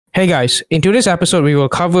Hey guys, in today's episode, we will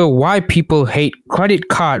cover why people hate credit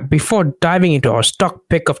card before diving into our stock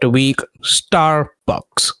pick of the week,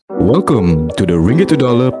 Starbucks. Welcome to the Ringgit to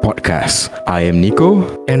Dollar podcast. I am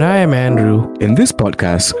Nico. And I am Andrew. In this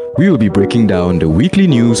podcast, we will be breaking down the weekly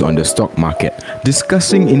news on the stock market,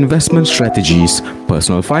 discussing investment strategies,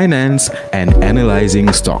 personal finance, and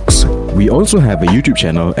analyzing stocks. We also have a YouTube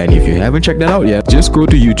channel, and if you haven't checked that out yet, just go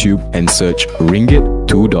to YouTube and search Ringgit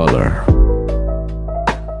to Dollar.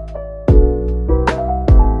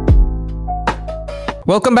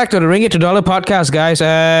 Welcome back to the Ringgit to Dollar podcast, guys.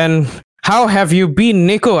 And how have you been,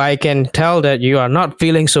 Nico? I can tell that you are not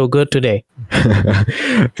feeling so good today.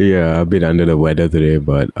 Yeah, I've been under the weather today,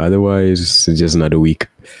 but otherwise, it's just another week.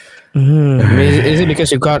 Is it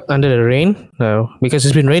because you got under the rain? No, because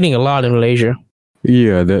it's been raining a lot in Malaysia.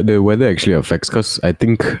 Yeah, the weather actually affects, because I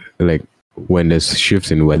think like when there's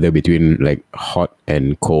shifts in weather between like hot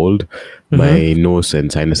and cold, my nose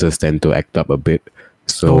and sinuses tend to act up a bit.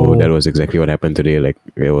 So that was exactly what happened today. Like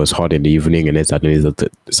it was hot in the evening and then suddenly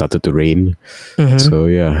it started to rain. So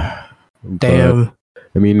yeah. Damn. But,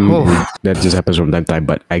 I mean, that just happens from time to time.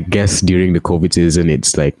 But I guess during the COVID season,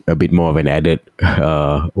 it's like a bit more of an added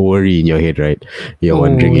worry in your head, right? You're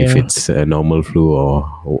wondering if it's a normal flu or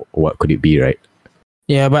what could it be, right?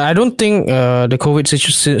 Yeah, but I don't think the COVID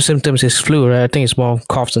symptoms is flu, right? I think it's more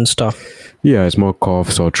coughs and stuff. Yeah, it's more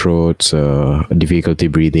cough, sore throats, difficulty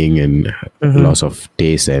breathing, and loss of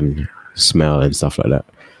taste and smell and stuff like that.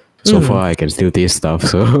 So far, I can still taste stuff,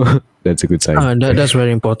 so that's a good sign. That's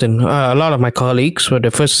very important. A lot of my colleagues,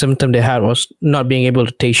 the first symptom they had was not being able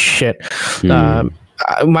to taste shit.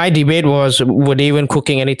 My debate was, were they even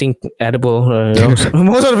cooking anything edible?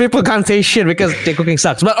 Most of the people can't taste shit because their cooking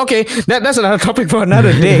sucks. But okay, that's another topic for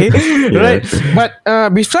another day, right? But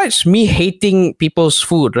besides me hating people's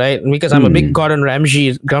food, right? Because I'm a big Gordon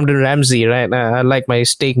Ramsay, right? I like my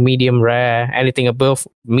steak medium rare. Anything above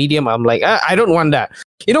medium, I'm like, I don't want that.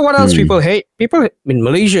 You know what else people hate? People in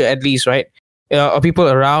Malaysia, at least, right? Or people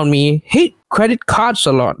around me hate credit cards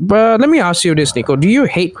a lot. But let me ask you this, Nico. Do you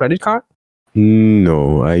hate credit card?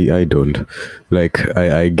 No, I don't. Like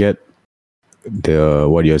I get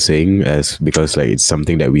what you're saying, as because like it's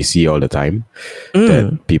something that we see all the time,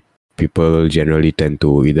 that people generally tend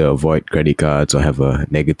to either avoid credit cards or have a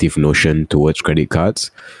negative notion towards credit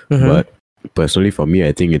cards. But personally, for me,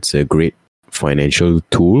 I think it's a great financial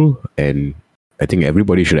tool, and I think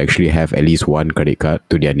everybody should actually have at least one credit card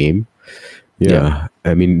to their name. Yeah.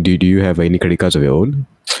 I mean, do you have any credit cards of your own?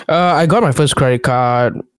 I got my first credit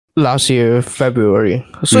card last year, February.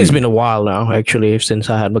 So it's been a while now, actually, since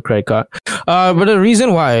I had my credit card. But the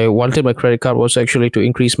reason why I wanted my credit card was actually to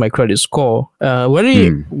increase my credit score. Very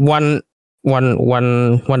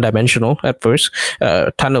one-dimensional at first.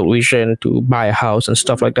 Tunnel vision to buy a house and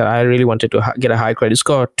stuff like that. I really wanted to get a high credit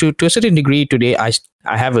score. To a certain degree, today I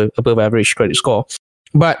have a above average credit score.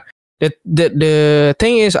 But the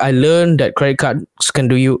thing is, I learned that credit cards can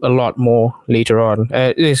do you a lot more later on.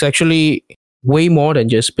 It's actually way more than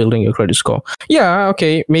just building your credit score. Yeah,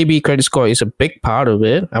 okay, maybe credit score is a big part of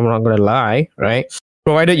it. I'm not going to lie, right?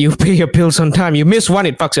 Provided you pay your bills on time. You miss one,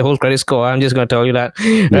 it fucks your whole credit score. I'm just going to tell you that,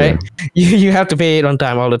 right? You have to pay it on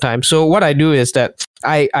time all the time. So what I do is that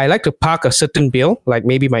I like to park a certain bill, like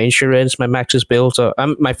maybe my insurance, my Maxis bill, so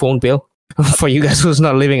my phone bill. For you guys who's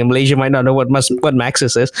not living in Malaysia, might not know what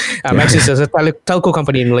Maxis is. Maxis is a telco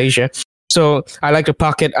company in Malaysia. So I like to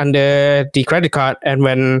park it under the credit card, and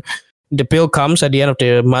when the bill comes at the end of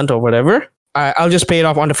the month or whatever, I'll just pay it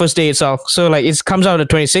off on the first day itself. So like it comes out on the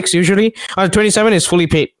 26th usually. On the 27th, it's fully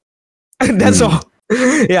paid. That's all.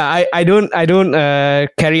 Yeah, I don't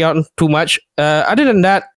carry on too much. Other than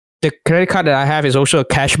that, the credit card that I have is also a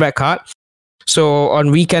cashback card. So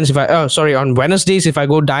on weekends, on Wednesdays, if I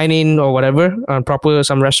go dine in or whatever, on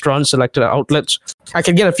some restaurants, selected outlets, I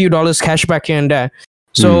can get a few dollars cashback here and there.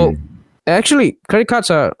 So actually, credit cards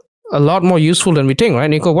are a lot more useful than we think, right,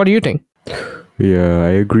 Nico? What do you think? Yeah,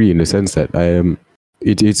 I agree in the sense that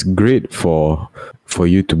it's great for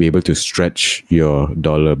you to be able to stretch your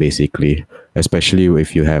dollar, basically, especially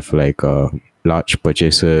if you have like large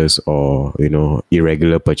purchases or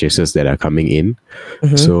irregular purchases that are coming in.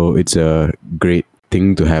 So it's a great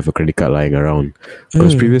thing to have a credit card lying around,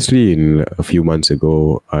 because previously, in a few months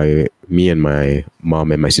ago, me and my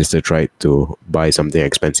mom and my sister tried to buy something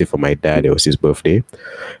expensive for my dad. It was his birthday,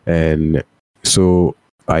 and so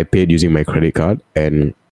I paid using my credit card,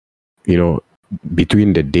 and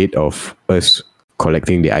between the date of us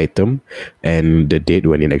collecting the item and the date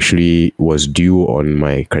when it actually was due on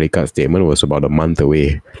my credit card statement was about a month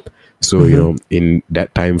away. So, in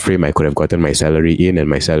that time frame, I could have gotten my salary in, and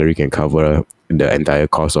my salary can cover the entire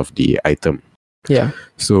cost of the item. Yeah.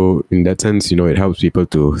 So in that sense, it helps people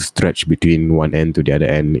to stretch between one end to the other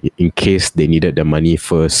end in case they needed the money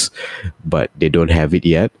first, but they don't have it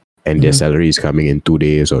yet, and their salary is coming in 2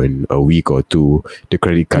 days or in a week or two. The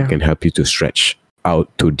credit card can help you to stretch out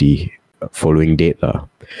to the following date.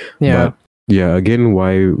 Yeah. But yeah, again,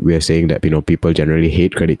 why we are saying that people generally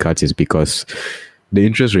hate credit cards is because the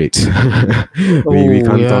interest rates. we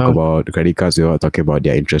can't talk about credit cards without talking about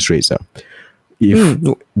their interest rates. If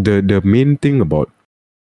the main thing about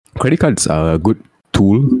credit cards are a good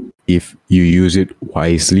tool if you use it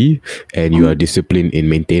wisely and you are disciplined in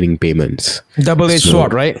maintaining payments. Double-edged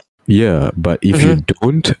sword, right? Yeah, but if you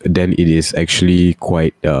don't, then it is actually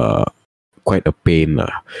quite a pain,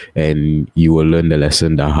 and you will learn the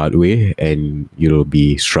lesson the hard way, and you'll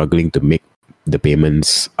be struggling to make the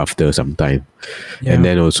payments after some time. And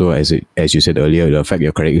then also, as you said earlier, it'll affect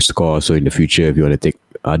your credit score. So in the future, if you want to take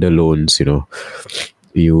other loans,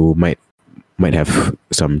 you might have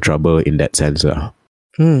some trouble in that sense.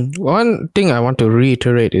 One thing I want to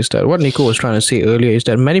reiterate is that what Nico was trying to say earlier is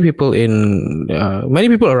that many people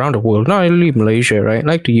around the world, not only Malaysia, right,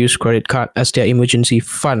 like to use credit card as their emergency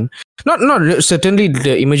fund. Not certainly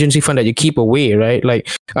the emergency fund that you keep away, right? Like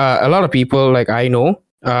a lot of people, like I know,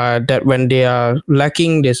 that when they are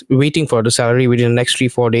lacking this, waiting for the salary within the next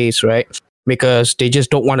 3-4 days, right? Because they just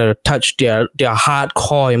don't want to touch their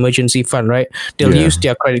hardcore emergency fund, right? They'll use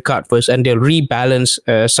their credit card first and they'll rebalance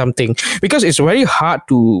something, because it's very hard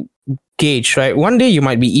to gauge, right? One day you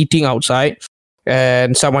might be eating outside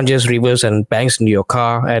and someone just reverse and bangs into your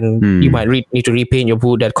car, and you might need to repaint your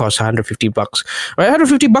boot that costs $150, right?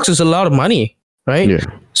 $150 is a lot of money, right? Yeah.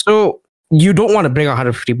 So you don't want to bring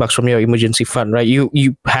 $150 from your emergency fund, right?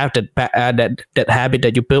 You have that habit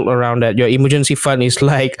that you built around that. Your emergency fund is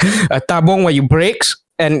like a tabung where you breaks,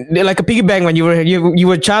 and like a piggy bank when you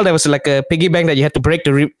were a child. There was like a piggy bank that you had to break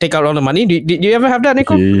to take out all the money. Did you ever have that,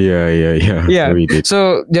 Nico? Yeah. We did.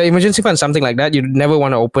 So the emergency fund, something like that. You never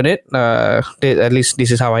want to open it. At least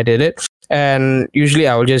this is how I did it. And usually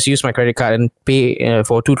I will just use my credit card and pay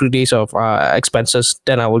for 2-3 days of expenses.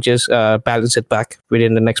 Then I will just balance it back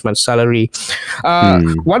within the next month's salary.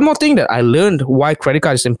 One more thing that I learned why credit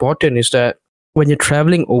card is important is that when you're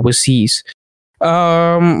traveling overseas,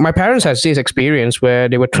 my parents had this experience where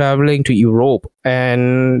they were traveling to Europe,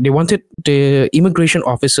 and the immigration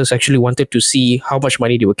officers actually wanted to see how much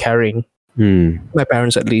money they were carrying. My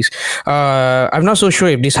parents, at least. I'm not so sure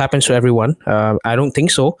if this happens to everyone. I don't think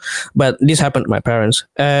so, but this happened to my parents.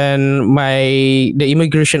 And the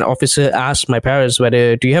immigration officer asked my parents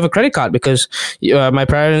whether, do you have a credit card? Because my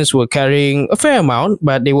parents were carrying a fair amount,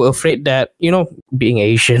 but they were afraid that, being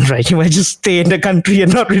Asian, right, you might just stay in the country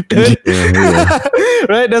and not return.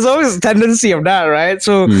 Right? There's always a tendency of that, right?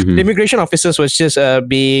 So the immigration officers was just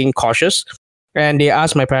being cautious. And they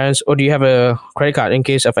asked my parents, do you have a credit card in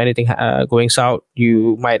case of anything going south?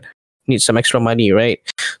 You might need some extra money, right?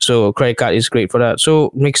 So credit card is great for that.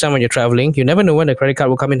 So next time when you're traveling, you never know when the credit card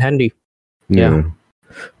will come in handy. Yeah.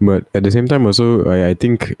 But at the same time also, I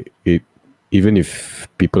think even if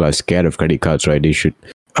people are scared of credit cards, right, they should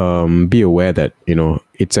be aware that,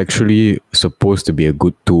 it's actually supposed to be a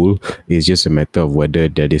good tool. It's just a matter of whether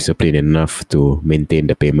they're disciplined enough to maintain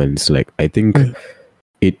the payments. Like, I think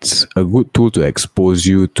it's a good tool to expose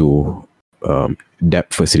you to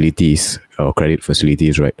debt facilities or credit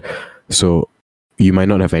facilities, right? So you might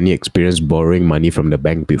not have any experience borrowing money from the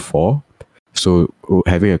bank before. So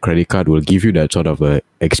having a credit card will give you that sort of a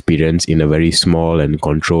experience in a very small and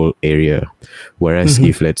controlled area. Whereas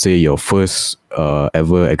if, let's say, your first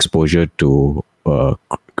ever exposure to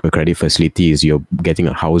credit facilities, you're getting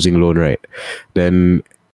a housing loan, right? Then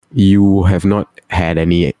you have not had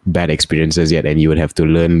any bad experiences yet, and you would have to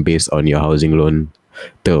learn based on your housing loan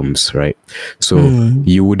terms, right? So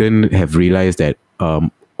you wouldn't have realized that,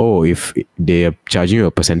 if they are charging you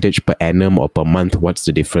a percentage per annum or per month, what's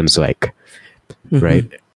the difference like,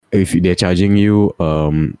 right? If they're charging you,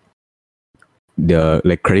 the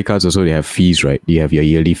like credit cards also, they have fees, right? You have your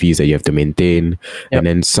yearly fees that you have to maintain, and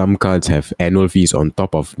then some cards have annual fees on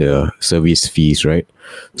top of the service fees, right?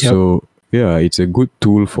 So yeah, it's a good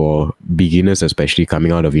tool for beginners, especially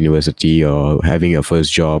coming out of university or having your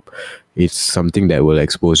first job. It's something that will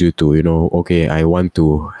expose you to, okay, I want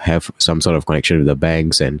to have some sort of connection with the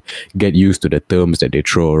banks and get used to the terms that they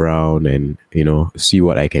throw around and, see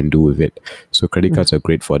what I can do with it. So credit cards are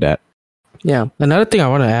great for that. Yeah. Another thing I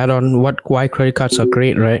want to add on why credit cards are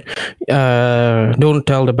great, right? Don't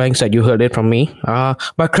tell the banks that you heard it from me.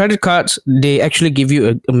 But credit cards, they actually give you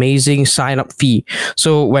an amazing sign-up fee.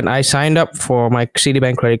 So when I signed up for my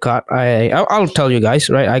Citibank credit card, I'll tell you guys,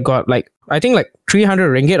 right? I got I think 300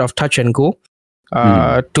 ringgit of touch and go.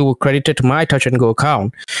 to credit it to my Touch and Go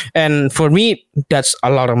account. And for me, that's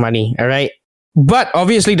a lot of money. All right. But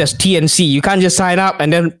obviously, there's TNC. You can't just sign up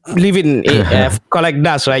and then leave it in collect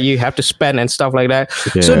dust, right? You have to spend and stuff like that.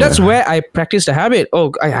 Yeah. So that's where I practice the habit.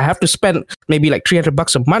 Oh, I have to spend maybe like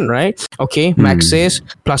 $300 a month, right? Okay, max says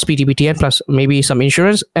plus PTPTN plus maybe some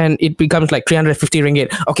insurance, and it becomes like 350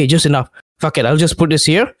 ringgit. Okay, just enough. Fuck it, I'll just put this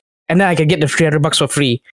here, and then I can get the $300 for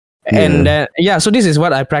free. And so this is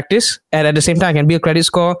what I practice, and at the same time, I can build credit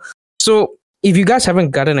score. So if you guys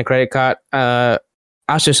haven't gotten a credit card,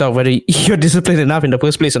 ask yourself whether you're disciplined enough in the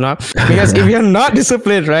first place or not. Because if you're not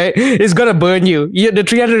disciplined, right, it's gonna burn you. The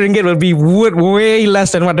 300 ringgit will be worth way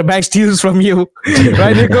less than what the bank steals from you,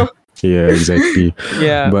 right, Nico? Yeah, exactly.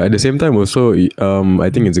 Yeah. But at the same time, also, I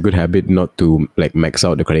think it's a good habit not to like max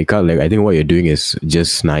out the credit card. Like, I think what you're doing is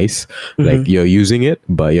just nice. Like, you're using it,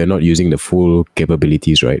 but you're not using the full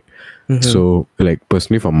capabilities, right? So, like,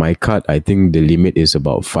 personally, for my card, I think the limit is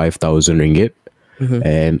about 5,000 ringgit.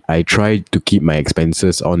 And I try to keep my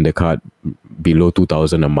expenses on the card below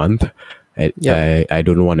 2,000 a month. I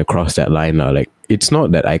don't want to cross that line now. Like, it's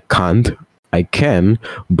not that I can't, I can,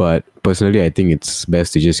 but personally, I think it's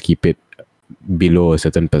best to just keep it below a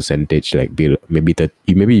certain percentage. Like,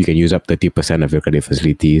 maybe you can use up 30% of your credit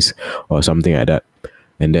facilities or something like that.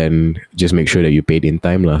 And then just make sure that you paid in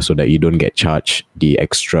time so that you don't get charged the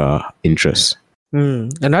extra interest.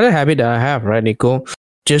 Another habit that I have, right, Nico,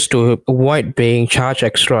 just to avoid paying charged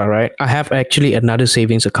extra, right? I have actually another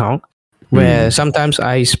savings account where sometimes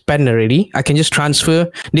I spend already. I can just transfer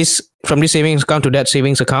this from this savings account to that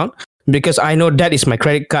savings account because I know that is my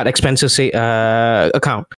credit card expenses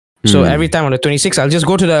account. So every time on the 26th, I'll just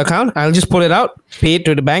go to the account, I'll just pull it out, pay it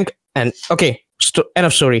to the bank, and okay, end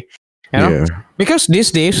of story. You know? Yeah. Because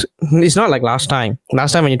these days, it's not like last time.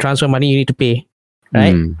 Last time when you transfer money, you need to pay,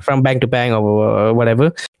 right? From bank to bank or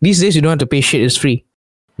whatever. These days, you don't have to pay shit. It's free.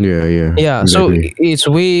 Yeah. Exactly. So it's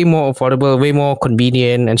way more affordable, way more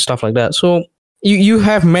convenient and stuff like that. So you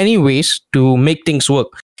have many ways to make things work.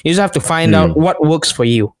 You just have to find out what works for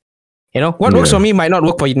you. You know, what works for me might not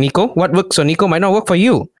work for Nico. What works for Nico might not work for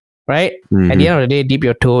you. Right? At the end of the day, dip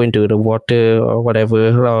your toe into the water or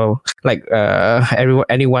whatever. Or like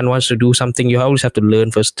anyone wants to do something, you always have to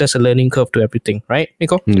learn first. There's a learning curve to everything, right,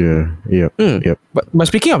 Nico? Yep. But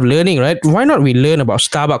speaking of learning, right? Why not we learn about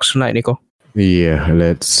Starbucks tonight, Nico? Yeah,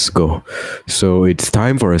 let's go. So it's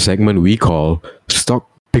time for a segment we call Stock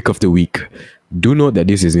Pick of the Week. Do note that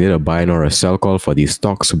this is neither a buy nor a sell call for these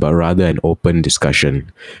stocks, but rather an open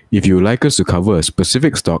discussion. If you would like us to cover a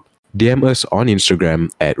specific stock, DM us on Instagram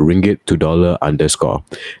at ringgit2dollar_,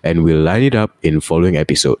 and we'll line it up in following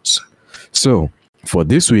episodes. So, for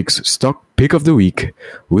this week's Stock Pick of the Week,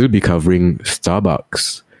 we'll be covering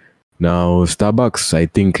Starbucks. Now, Starbucks, I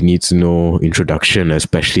think, needs no introduction,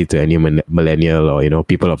 especially to any millennial or,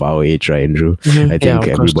 people of our age, right, Andrew? I think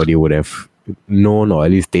everybody would have known or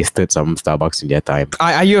at least tasted some Starbucks in their time.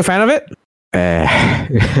 Are you a fan of it?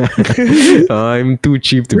 I'm too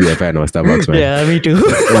cheap to be a fan of Starbucks, man. Yeah, me too.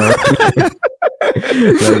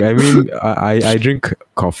 I drink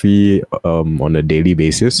coffee on a daily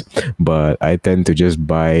basis, but I tend to just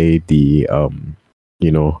buy the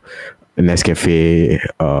Nescafe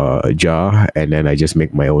jar, and then I just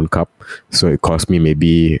make my own cup. So it costs me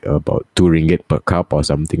maybe about 2 ringgit per cup or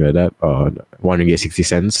something like that, or 1 ringgit 60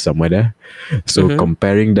 cents, somewhere there. So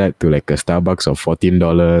comparing that to like a Starbucks of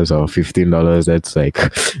 $14 or $15, that's like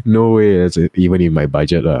no way that's even in my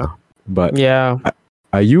budget. But yeah.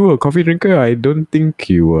 Are you a coffee drinker? I don't think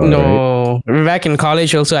you are. No. Right? Back in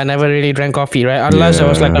college also, I never really drank coffee, right? Unless I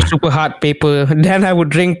was like a super hard paper. Then I would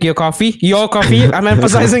drink your coffee. I'm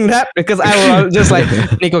emphasizing that because I was just like,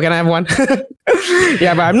 Nico, can I have one?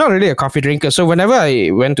 Yeah, but I'm not really a coffee drinker. So whenever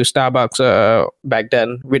I went to Starbucks back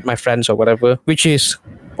then with my friends or whatever, which is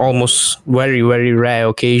almost very, very rare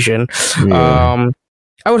occasion, I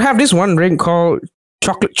would have this one drink called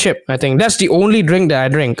chocolate chip. I think that's the only drink that I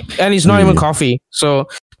drink, and it's not even coffee. So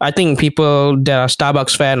I think people that are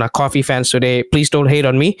Starbucks fan or coffee fans today, please don't hate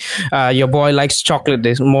on me. Your boy likes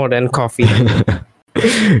chocolate more than coffee.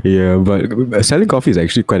 Yeah, but selling coffee is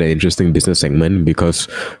actually quite an interesting business segment because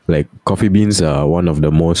like coffee beans are one of the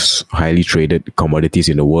most highly traded commodities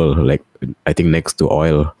in the world, like I think next to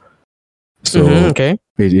oil. So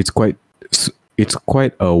it's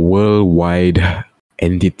quite a worldwide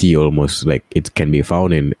entity almost. Like it can be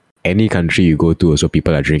found in any country you go to, so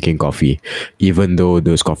people are drinking coffee even though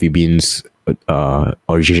those coffee beans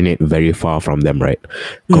originate very far from them, right?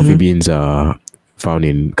 Coffee beans are found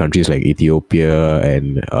in countries like Ethiopia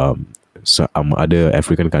and some other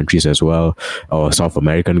African countries as well, or South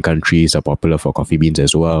American countries are popular for coffee beans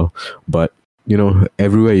as well. But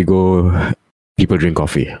everywhere you go, people drink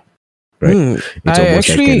coffee, right? It's I almost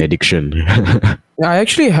like an addiction. I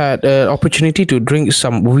actually had an opportunity to drink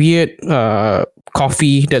some weird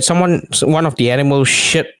coffee that one of the animals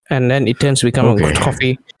shit, and then it turns to become Okay.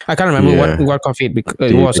 coffee. I can't remember Yeah. what coffee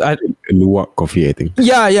it was. Luwak coffee, I think.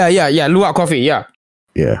 Yeah. Luwak coffee. Yeah.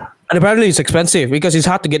 Yeah. And apparently it's expensive because it's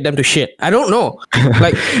hard to get them to shit. I don't know.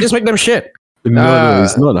 Like, just make them shit. No,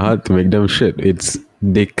 it's not hard to make them shit.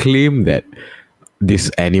 They claim that this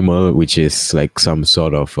animal, which is like some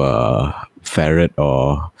sort of ferret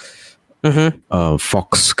or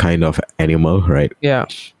fox kind of animal, right? Yeah.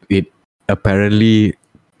 It apparently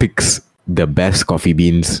picks the best coffee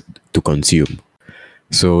beans to consume.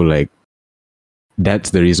 So like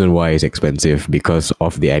that's the reason why it's expensive, because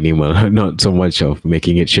of the animal, not so much of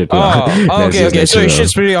making it shit. Okay. So it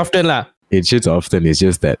shits pretty often lah. It shits often. It's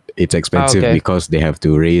just that it's expensive Okay. because they have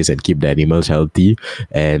to raise and keep the animals healthy.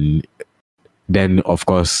 And then, of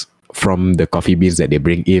course, from the coffee beans that they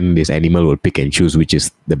bring in, this animal will pick and choose which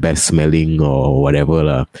is the best smelling or whatever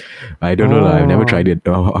lah. I don't know lah. I've never tried it.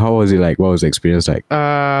 How was it like? What was the experience like?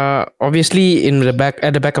 Obviously,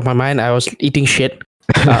 at the back of my mind, I was eating shit.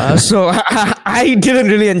 So I didn't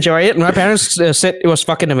really enjoy it. My parents said it was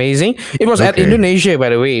fucking amazing. It was at Indonesia, by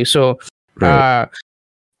the way. So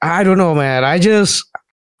I don't know, man.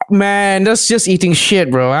 That's just eating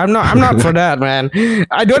shit, bro. I'm not for that, man.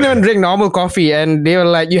 I don't even drink normal coffee, and they were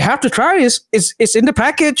like, "You have to try this. It's in the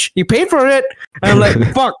package. You paid for it." And I'm like,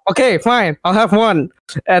 "Fuck. Okay, fine. I'll have one."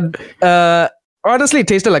 And honestly, it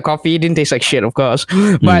tasted like coffee. It didn't taste like shit, of course.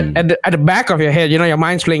 But at the back of your head, your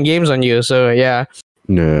mind's playing games on you. So yeah.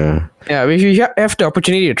 Yeah. Yeah, if you have the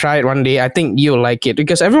opportunity to try it one day, I think you'll like it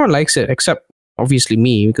because everyone likes it except obviously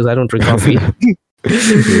me because I don't drink coffee.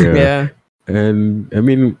 Yeah. And I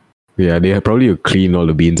mean, yeah, they have probably clean all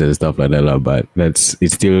the beans and stuff like that, lah, but it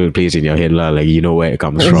still plays in your head, lah, like you know where it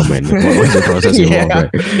comes from and what's the process involved, right?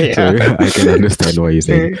 Yeah. So I can understand what you're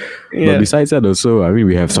saying. But besides that also, I mean,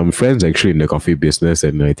 we have some friends actually in the coffee business,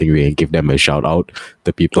 and I think we can give them a shout out.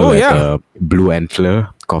 The people at Blue Antler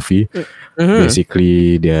Coffee.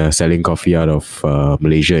 Basically, they're selling coffee out of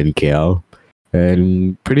Malaysia and KL,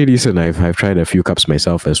 and pretty decent. I've tried a few cups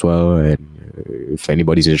myself as well, and if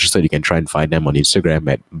anybody's interested, you can try and find them on Instagram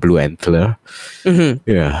at Blue Antler.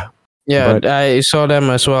 Yeah, but I saw them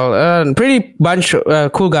as well. Pretty bunch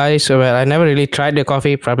cool guys. Well, I never really tried the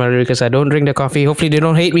coffee primarily because I don't drink the coffee. Hopefully, they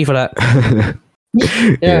don't hate me for that.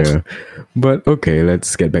 Yeah. But okay,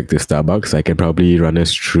 let's get back to Starbucks. I can probably run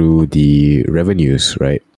us through the revenues,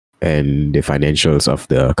 right? And the financials of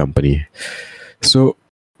the company. So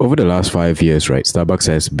over the last 5 years, right, Starbucks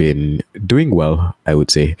has been doing well, I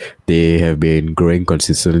would say. They have been growing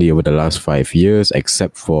consistently over the last 5 years,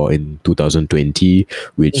 except for in 2020,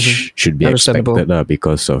 which should be expected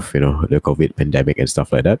because of, the COVID pandemic and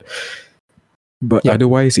stuff like that. But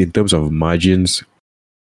otherwise, in terms of margins,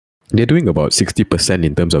 they're doing about 60%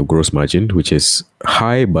 in terms of gross margin, which is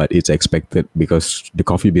high, but it's expected because the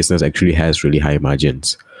coffee business actually has really high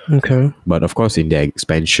margins. Okay. But of course, in their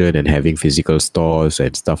expansion and having physical stores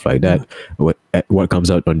and stuff like that, what comes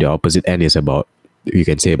out on the opposite end is you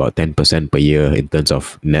can say about 10% per year in terms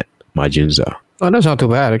of net margins. Oh, that's not too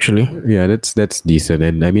bad, actually. Yeah, that's decent.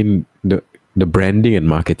 And I mean, the branding and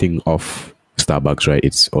marketing of Starbucks, right,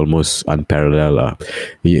 it's almost unparalleled.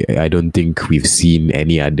 I don't think we've seen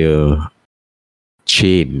any other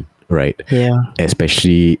chain, right? Yeah.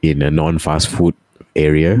 Especially in a non-fast food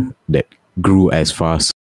area that grew as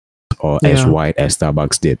fast or as wide as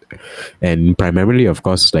Starbucks did. And primarily, of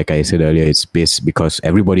course, like I said earlier, it's based because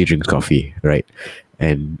everybody drinks coffee, right?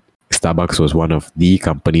 And Starbucks was one of the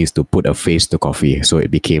companies to put a face to coffee, so it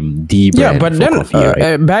became the brand but for then coffee,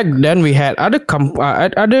 right? back then we had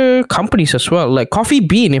other companies as well. Like Coffee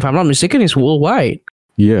Bean, if I'm not mistaken, is worldwide.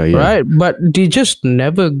 Yeah. Right, but they just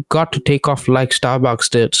never got to take off like Starbucks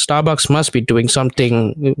did. Starbucks must be doing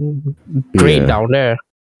something great down there.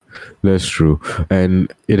 That's true.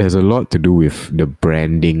 And it has a lot to do with the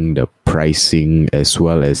branding, the pricing, as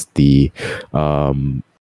well as the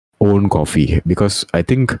own coffee. Because I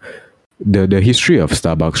think the history of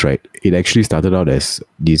Starbucks, right, it actually started out as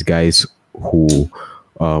these guys who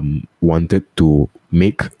wanted to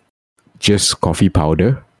make just coffee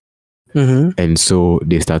powder. And so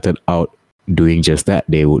they started out doing just that.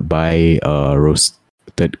 They would buy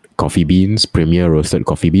roasted coffee beans, premier roasted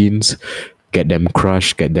coffee beans, get them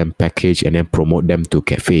crushed, get them packaged, and then promote them to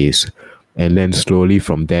cafes. And then slowly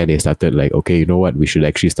from there, they started like, okay, you know what? We should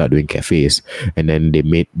actually start doing cafes. And then they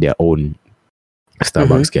made their own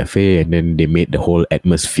Starbucks cafe, and then they made the whole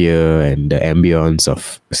atmosphere and the ambience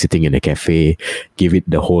of sitting in a cafe, give it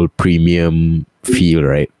the whole premium feel,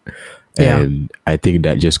 right? Yeah. And I think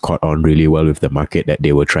that just caught on really well with the market that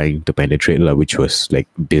they were trying to penetrate, which was like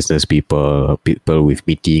business people with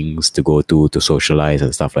meetings to go to socialize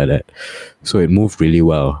and stuff like that. So it moved really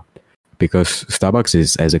well, because Starbucks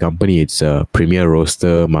is, as a company, it's a premier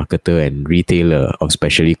roaster, marketer, and retailer of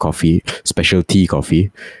specialty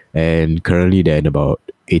coffee, and currently they're in about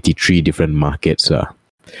 83 different markets.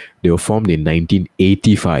 They were formed in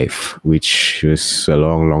 1985, which was a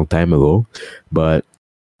long time ago, but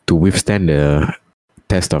to withstand the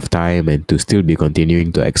test of time and to still be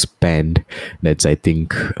continuing to expand, that's, I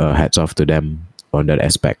think, hats off to them on that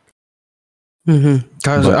aspect.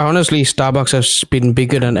 Because honestly, Starbucks has been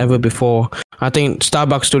bigger than ever before. I think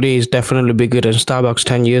Starbucks today is definitely bigger than Starbucks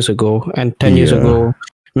 10 years ago. And 10 years ago,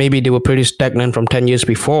 maybe they were pretty stagnant from 10 years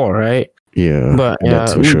before, right? Yeah, but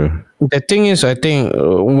that's for sure. The thing is, I think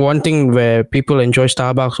one thing where people enjoy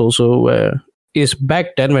Starbucks also is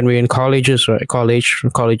back then when we were in colleges, right?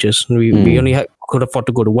 Colleges. We only could afford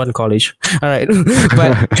to go to one college. All right.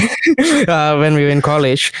 But when we were in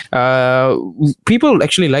college, people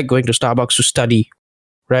actually like going to Starbucks to study,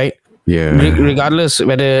 right? Yeah. Regardless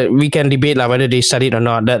whether we can debate whether they studied or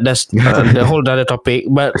not, that's the whole other topic.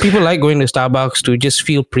 But people like going to Starbucks to just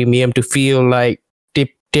feel premium, to feel like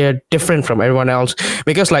they're different from everyone else.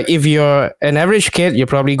 Because like if you're an average kid, you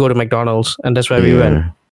probably go to McDonald's, and that's where we went.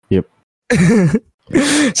 Yep.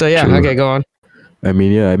 So yeah, True. okay, go on. I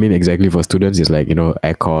mean, exactly, for students, it's like,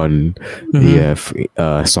 aircon, you have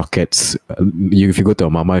sockets. If you go to a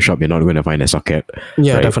mama shop, you're not going to find a socket.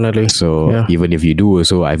 Yeah, right? definitely. So even if you do,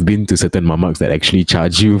 also, I've been to certain mamas that actually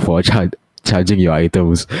charge you for charging your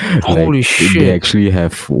items. Holy shit. They actually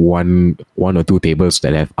have one or two tables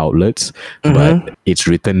that have outlets, but it's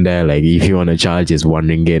written there, like, if you want to charge, it's 1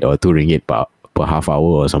 ringgit or 2 ringgit per half hour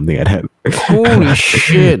or something like that. Holy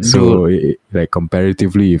shit, so dude. like,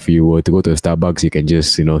 comparatively, if you were to go to a Starbucks, you can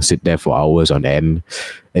just sit there for hours on end,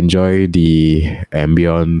 enjoy the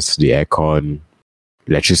ambience, the aircon,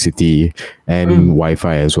 electricity, and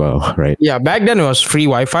Wi-Fi as well, right? Yeah, back then it was free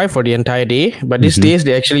Wi-Fi for the entire day, but these days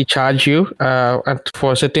they actually charge you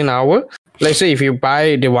for a certain hour. Let's say if you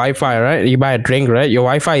buy the Wi-Fi, right, you buy a drink, right, your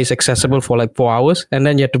Wi-Fi is accessible for like 4 hours, and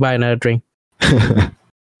then you have to buy another drink.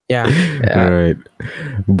 Yeah. Right.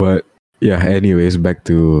 But yeah, anyways, back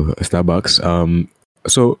to Starbucks.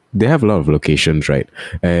 So they have a lot of locations, right?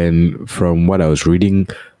 And from what I was reading,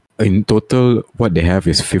 in total, what they have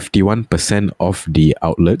is 51% of the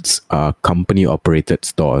outlets are company operated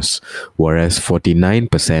stores, whereas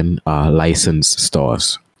 49% are licensed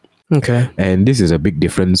stores. Okay. And this is a big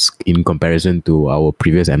difference in comparison to our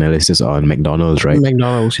previous analysis on McDonald's, right?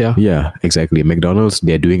 McDonald's, yeah. Yeah, exactly. McDonald's,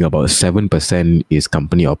 they're doing about 7% is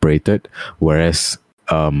company operated, whereas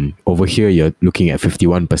over here you're looking at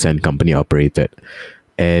 51% company operated.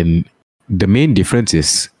 And the main difference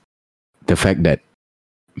is the fact that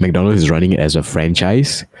McDonald's is running it as a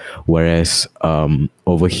franchise, whereas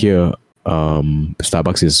over here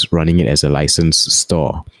Starbucks is running it as a licensed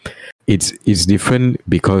store. It's different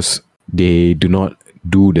because they do not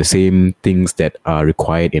do the same things that are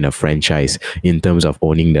required in a franchise in terms of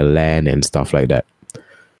owning the land and stuff like that.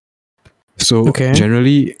 So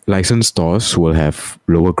generally, licensed stores will have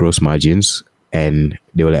lower gross margins and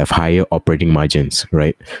they will have higher operating margins,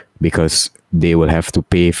 right? Because they will have to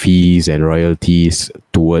pay fees and royalties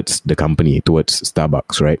towards the company, towards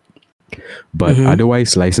Starbucks, right? But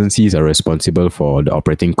otherwise, licensees are responsible for the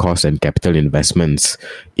operating costs and capital investments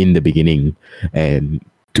in the beginning. And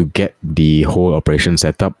to get the whole operation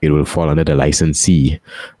set up, it will fall under the licensee.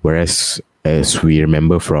 Whereas, as we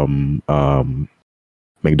remember from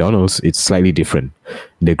McDonald's, it's slightly different.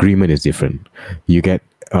 The agreement is different. You get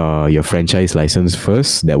your franchise license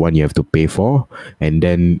first, that one you have to pay for, and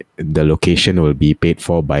then the location will be paid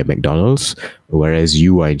for by McDonald's, whereas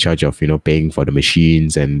you are in charge of paying for the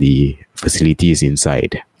machines and the facilities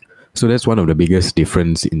inside. So that's one of the biggest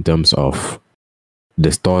difference in terms of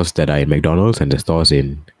the stores that are in McDonald's and the stores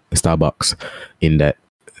in Starbucks, in that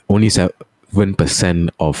only 7%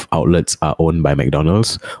 of outlets are owned by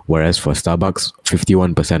McDonald's, whereas for Starbucks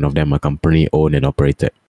 51% of them are company owned and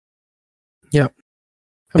operated. Yeah.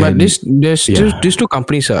 But these two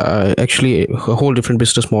companies are actually a whole different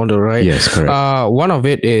business model, right? Yes, correct. One of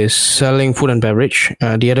it is selling food and beverage.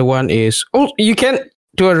 The other one is you can,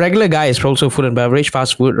 to a regular guy, it's also food and beverage,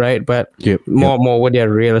 fast food, right? But more with their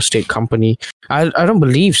real estate company. I don't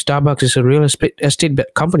believe Starbucks is a real estate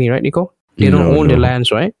company, right, Nico? They don't own the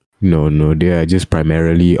lands, right? No, they are just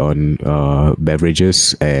primarily on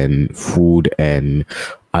beverages and food and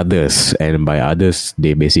others, and by others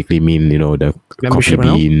they basically mean the Membership coffee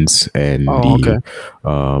now? beans and Oh, okay.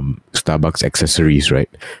 Starbucks accessories, right?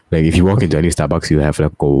 Like if you walk into any Starbucks, you have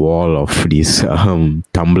like a wall of these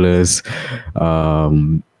tumblers,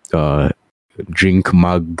 um, drink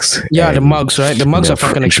mugs, Yeah, the and mugs, right? The mugs the are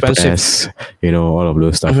fucking French expensive. press, all of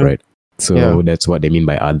those stuff, Mhm. right? So Yeah. that's what they mean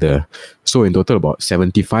by other. So in total, about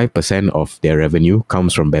 75% of their revenue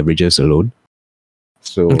comes from beverages alone.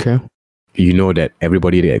 So Okay. you know that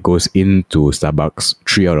everybody that goes into Starbucks,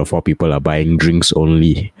 3 out of 4 people are buying drinks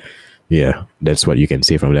only. Yeah, that's what you can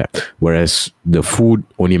say from that. Whereas the food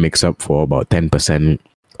only makes up for about 10%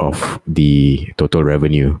 of the total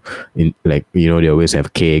revenue. In like they always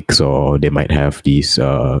have cakes, or they might have these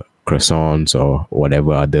croissants or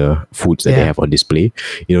whatever other foods that they Yeah. have on display.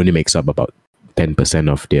 It only makes up about 10%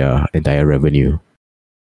 of their entire revenue.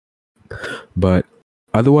 But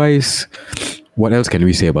otherwise, what else can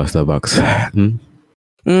we say about Starbucks?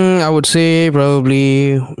 I would say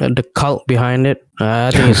probably the cult behind it.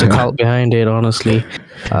 I think it's a cult behind it, honestly.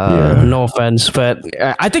 Yeah. No offense, but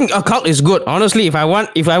I think a cult is good. Honestly, if I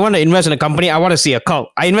want to invest in a company, I want to see a cult.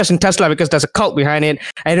 I invest in Tesla because there's a cult behind it.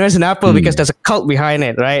 I invest in Apple because there's a cult behind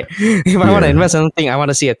it, right? If I want to Yeah. invest in something, I want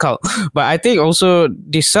to see a cult. But I think also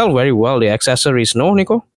they sell very well the accessories. No,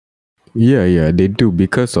 Nico? Yeah, they do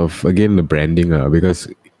because of again the branding. Because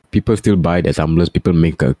people still buy their tumblers. People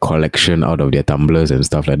make a collection out of their tumblers and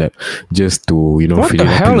stuff like that, just to What fill the it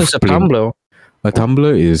up hell with is a plain- tumbler? A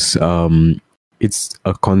tumbler is it's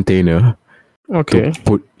a container Okay. to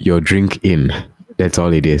put your drink in. That's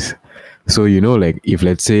all it is. So like if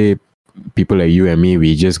let's say people like you and me,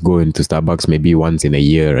 we just go into Starbucks maybe once in a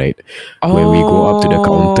year, right? When we go up to the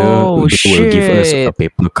counter, Oh, they will give us a shit.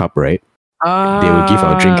 paper cup, right? They will give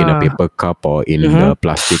our drink in a Ah. paper cup or in Mhm. the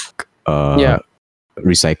plastic Yeah.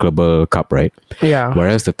 recyclable cup, right? Yeah.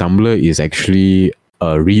 Whereas the tumbler is actually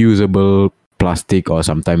a reusable plastic or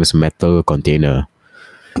sometimes metal container.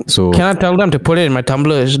 So Can I tell them to put it in my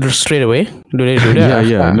tumbler straight away? Do they do that?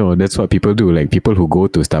 yeah, no, that's what people do. Like people who go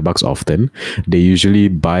to Starbucks often, they usually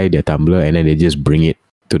buy their tumbler and then they just bring it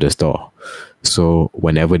to the store. So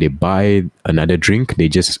whenever they buy another drink, they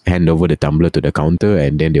just hand over the tumbler to the counter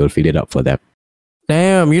and then they'll fill it up for them.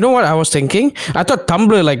 Damn, you know what I was thinking? I thought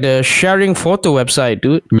Tumblr like the sharing photo website,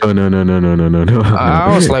 dude. No.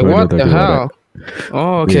 I was like, We're not what the talking about hell?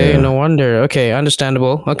 Oh, okay, Yeah. no wonder. Okay,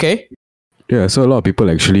 understandable. Okay. Yeah, so a lot of people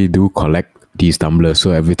actually do collect these tumblers.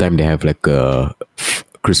 So every time they have like a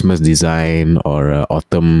Christmas design or a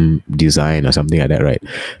autumn design or something like that, right?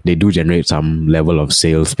 They do generate some level of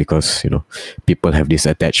sales because people have this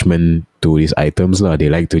attachment to these items. They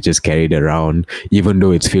like to just carry it around, even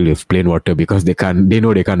though it's filled with plain water, because they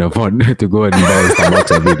know they can't afford to go and buy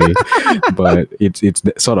Starbucks every day. But it's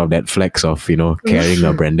sort of that flex of carrying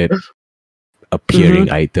a branded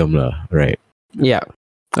appearing item, right? Yeah.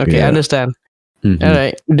 Okay, Yeah. I understand. Mhm. All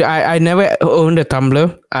right. I never owned a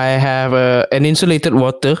tumbler. I have an insulated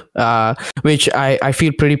water, which I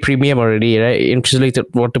feel pretty premium already, right? Insulated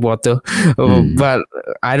water. But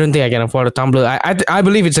I don't think I can afford a tumbler. I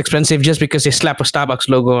believe it's expensive just because they slap a Starbucks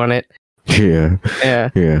logo on it. Yeah.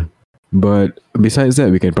 Yeah. But besides that,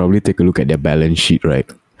 we can probably take a look at their balance sheet, right?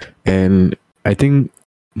 And I think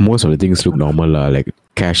most of the things look normal. Like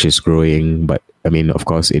cash is growing, but I mean, of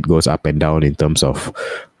course, it goes up and down in terms of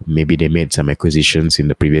maybe they made some acquisitions in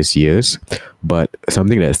the previous years. But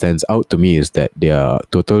something that stands out to me is that their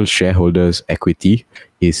total shareholders' equity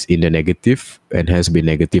is in the negative and has been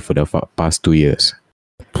negative for the past 2 years.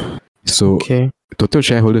 So Okay. total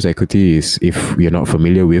shareholders' equity is, if you're not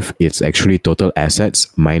familiar with, it's actually total assets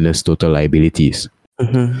minus total liabilities.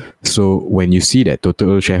 So when you see that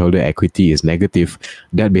total shareholder equity is negative,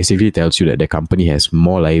 that basically tells you that the company has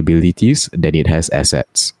more liabilities than it has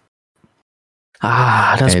assets.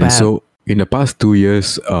 That's And bad. so in the past 2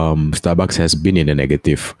 years, Starbucks has been in the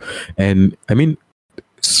negative. And I mean,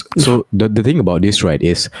 so the thing about this, right,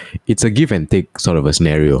 is it's a give and take sort of a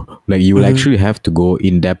scenario. Like you will actually have to go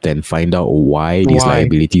in depth and find out why these Why?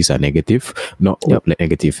 liabilities are negative,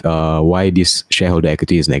 negative. Why this shareholder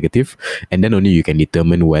equity is negative, and then only you can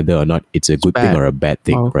determine whether or not it's a good thing bad. or a bad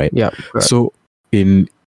thing, right? Yeah. Correct. So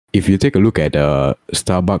if you take a look at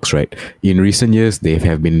Starbucks, right, in recent years they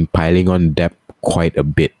have been piling on debt quite a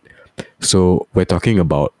bit. So we're talking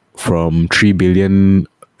about from $3 billion,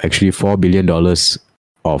 actually $4 billion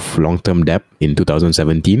of long-term debt in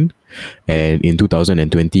 2017, and in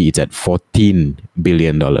 2020 it's at $14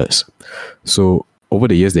 billion. So over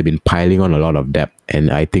the years they've been piling on a lot of debt,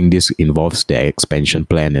 and I think this involves their expansion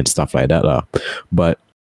plan and stuff like that. But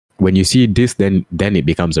when you see this, then it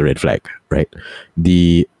becomes a red flag, right?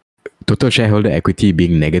 The total shareholder equity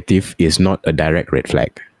being negative is not a direct red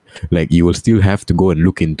flag. Like, you will still have to go and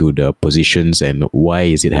look into the positions and why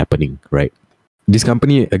is it happening, right? This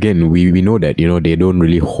company, again, we know that, they don't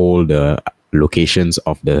really hold the locations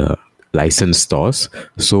of the licensed stores.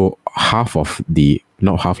 So half of the,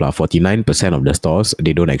 not half lah, 49% of the stores,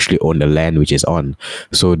 they don't actually own the land which is on.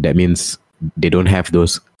 So that means they don't have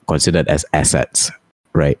those considered as assets,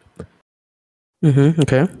 right?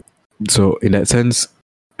 Okay. So in that sense,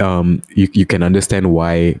 you can understand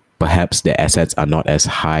why perhaps their assets are not as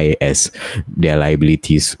high as their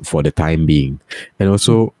liabilities for the time being. And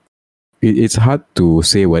also, it's hard to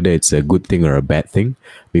say whether it's a good thing or a bad thing,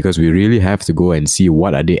 because we really have to go and see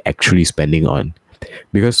what are they actually spending on.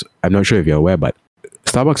 Because I'm not sure if you're aware, but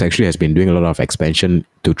Starbucks actually has been doing a lot of expansion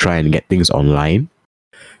to try and get things online.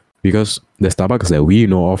 Because the Starbucks that we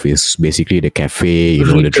know of is basically the cafe, the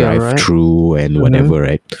Retail, drive-through and whatever,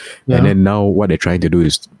 right? Yeah. And then now what they're trying to do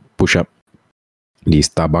is push up the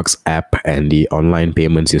Starbucks app and the online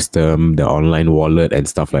payment system, the online wallet and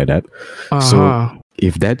stuff like that. So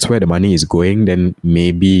if that's where the money is going, then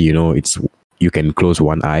maybe, you can close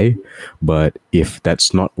one eye. But if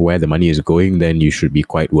that's not where the money is going, then you should be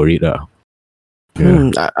quite worried.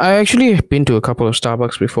 Yeah. I actually have been to a couple of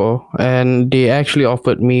Starbucks before, and they actually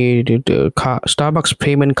offered me the Starbucks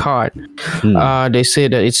payment card. They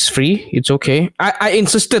said that it's free, it's okay. I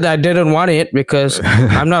insisted I didn't want it because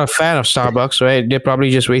I'm not a fan of Starbucks, right? They're probably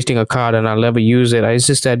just wasting a card and I'll never use it. I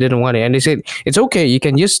insisted I didn't want it, and they said it's okay, you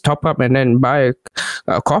can just top up and then buy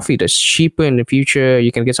a coffee that's cheaper in the future.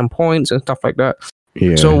 You can get some points and stuff like that.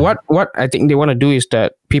 Yeah. So what I think they want to do is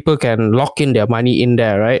that people can lock in their money in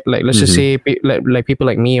there, right? Like, let's just say like people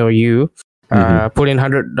like me or you put in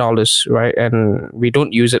 $100, right? And we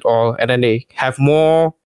don't use it all, and then they have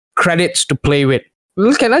more credits to play with.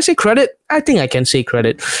 Can I say credit? I think I can say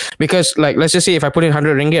credit, because like, let's just say if I put in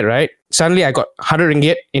 100 ringgit, right? Suddenly I got 100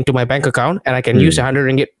 ringgit into my bank account, and I can use 100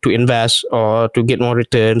 ringgit to invest or to get more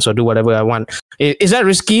returns or do whatever I want. Is that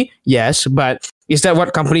risky? Yes, but is that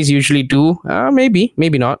what companies usually do? Maybe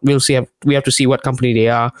not. We'll see. We have to see what company they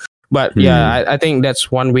are. But yeah, I think that's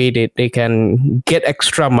one way that they can get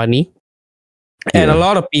extra money. And a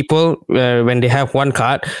lot of people, when they have one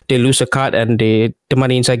card, they lose a card and the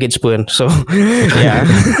money inside gets burned. So yeah,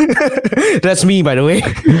 that's me, by the way.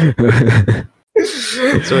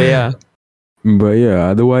 So yeah. But yeah,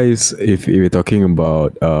 otherwise, if we're talking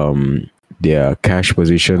about their cash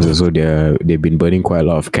positions, also they've been burning quite a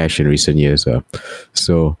lot of cash in recent years.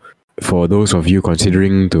 So for those of you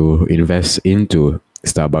considering to invest into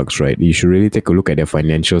Starbucks, right, you should really take a look at their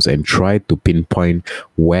financials and try to pinpoint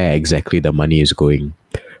where exactly the money is going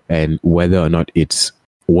and whether or not it's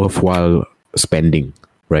worthwhile spending,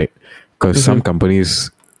 right? Because some companies,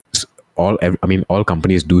 all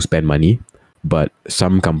companies do spend money, but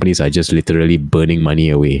some companies are just literally burning money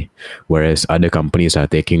away, whereas other companies are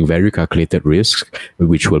taking very calculated risks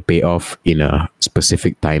which will pay off in a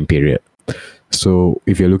specific time period. So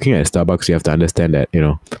if you're looking at Starbucks, you have to understand that,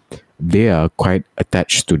 they are quite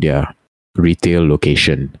attached to their retail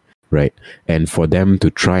location, right? And for them to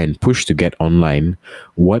try and push to get online,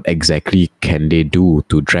 what exactly can they do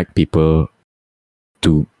to drag people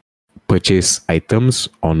to purchase items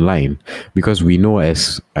online? Because we know,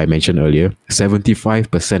 as I mentioned earlier,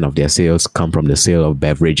 75% of their sales come from the sale of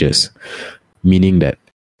beverages, meaning that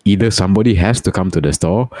either somebody has to come to the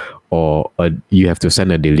store or you have to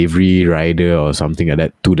send a delivery rider or something like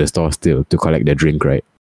that to the store still to collect the drink, right?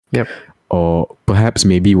 Yep. Or perhaps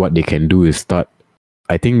maybe what they can do is start,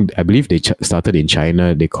 I believe they started in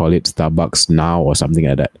China, they call it Starbucks Now or something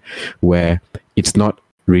like that, where it's not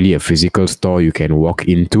really a physical store you can walk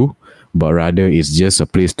into, but rather it's just a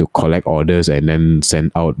place to collect orders and then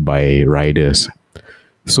send out by riders.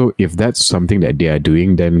 So if that's something that they are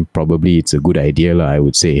doing, then probably it's a good idea, I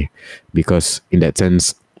would say, because in that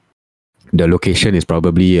sense, the location is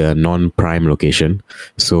probably a non-prime location,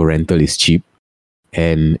 so rental is cheap.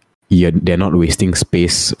 And they're not wasting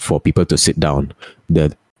space for people to sit down.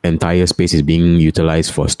 The entire space is being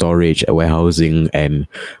utilized for storage, warehousing, and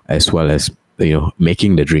as well as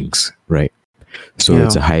making the drinks, right? So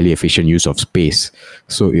it's a highly efficient use of space.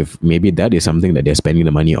 So if maybe that is something that they're spending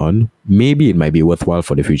the money on, maybe it might be worthwhile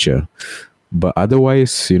for the future. But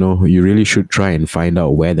otherwise, you really should try and find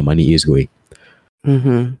out where the money is going.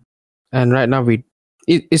 And right now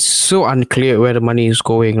it's so unclear where the money is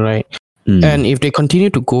going, right? And if they continue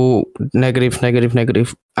to go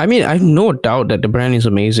negative, I mean, I have no doubt that the brand is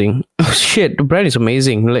amazing. Oh, shit, the brand is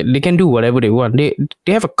amazing. Like, they can do whatever they want. They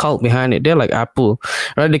have a cult behind it. They're like Apple,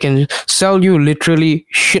 right? They can sell you literally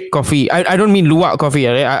shit coffee. I don't mean luwak coffee,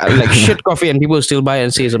 right? Like shit coffee, and people still buy it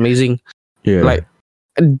and say it's amazing. Yeah. Like,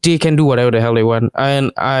 they can do whatever the hell they want.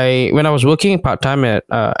 And when I was working part time at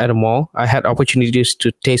a mall, I had opportunities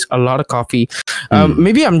to taste a lot of coffee.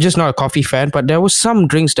 Maybe I'm just not a coffee fan, but there was some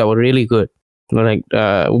drinks that were really good. Like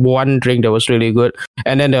one drink that was really good,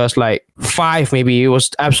 and then there was like 5. Maybe it was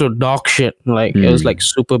absolute dog shit. Like it was like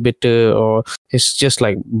super bitter, or it's just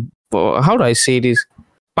like, how do I say this?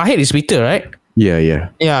 Pahit is bitter, right?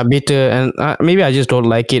 Yeah, bitter, and maybe I just don't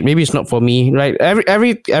like it. Maybe it's not for me, right?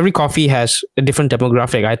 Every coffee has a different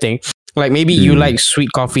demographic, I think. Like maybe you like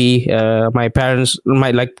sweet coffee. My parents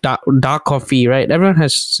might like dark coffee, right? Everyone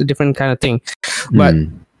has a different kind of thing. But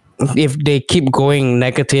if they keep going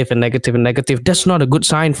negative and negative and negative, that's not a good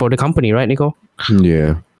sign for the company, right, Nico?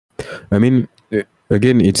 Yeah. I mean,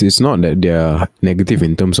 again, it's not that they're negative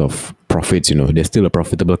in terms of profits, they're still a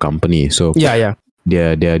profitable company. So yeah.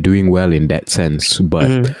 They're doing well in that sense,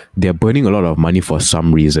 but they're burning a lot of money for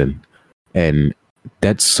some reason, and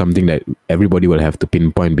that's something that everybody will have to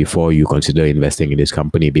pinpoint before you consider investing in this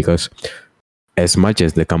company. Because as much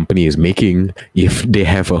as the company is making, if they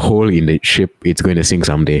have a hole in the ship, it's going to sink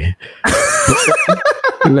someday.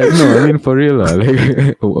 Like, no, I mean, for real,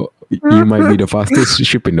 like, you might be the fastest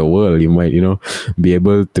ship in the world. You might, be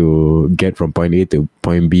able to get from point A to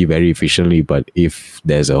point B very efficiently. But if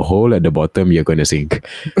there's a hole at the bottom, you're going to sink.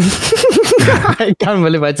 I can't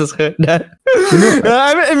believe I just heard that.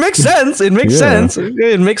 I mean, it makes sense. It makes sense.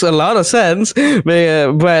 It makes a lot of sense.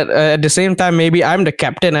 But at the same time, maybe I'm the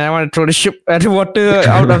captain and I want to throw the ship at the water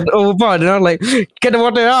out of the overboard. Like, get the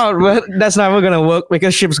water out. But that's never going to work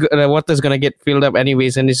because the water's going to get filled up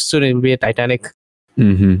anyways, and soon it will be a Titanic.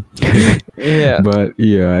 Yeah. But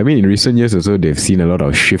yeah, I mean, in recent years also, they've seen a lot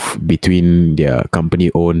of shift between their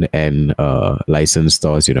company-owned and licensed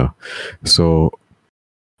stores, So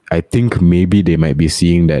I think maybe they might be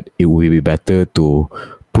seeing that it will be better to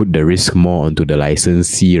put the risk more onto the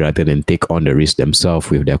licensee rather than take on the risk themselves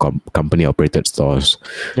with their company operated stores.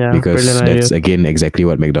 Yeah, because that's again exactly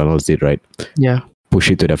what McDonald's did, right? Yeah. Push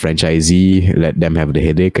it to the franchisee, let them have the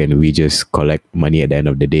headache, and we just collect money at the end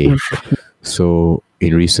of the day. So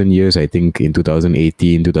in recent years, I think in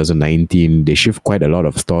 2018, 2019, they shift quite a lot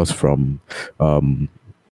of stores from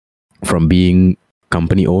being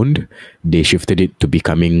company owned. They shifted it to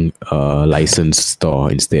becoming a licensed store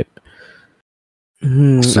instead.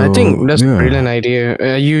 So, I think that's a brilliant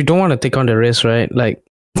idea. You don't want to take on the risk, right? Like,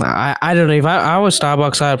 I don't know. If I was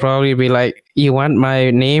Starbucks, I'd probably be like, you want my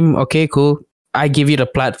name? Okay, cool. I give you the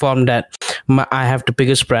platform that I have the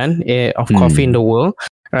biggest brand of coffee in the world,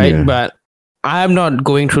 right? Yeah. But I'm not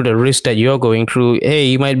going through the risk that you're going through. Hey,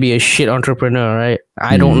 you might be a shit entrepreneur, right?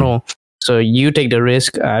 I don't know. So you take the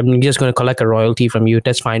risk. I'm just going to collect a royalty from you.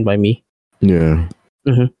 That's fine by me. Yeah.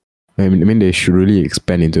 I mean, they should really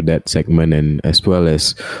expand into that segment, and as well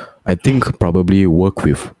as, I think, probably work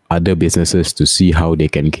with other businesses to see how they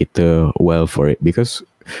can cater well for it, because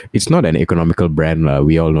it's not an economical brand.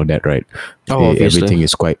 We all know that, right? Everything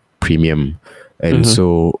is quite premium. And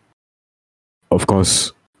so, of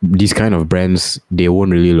course, these kind of brands, they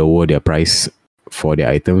won't really lower their price for their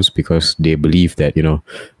items because they believe that,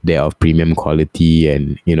 they are of premium quality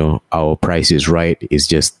and, our price is right. It's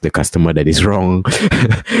just the customer that is wrong.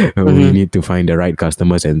 We need to find the right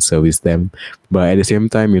customers and service them. But at the same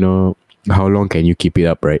time, how long can you keep it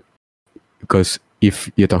up, right? Because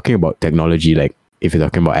if you're talking about technology, like if you're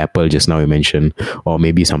talking about Apple just now you mentioned, or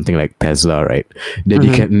maybe something like Tesla, right?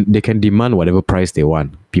 They can demand whatever price they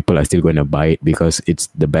want. People are still going to buy it because it's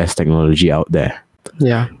the best technology out there.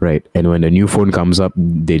 Yeah. Right. And when a new phone comes up,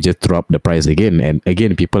 they just drop the price again. And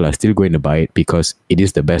again, people are still going to buy it because it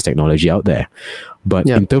is the best technology out there. But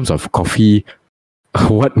in terms of coffee,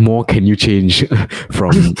 what more can you change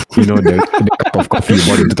from, the cup of coffee you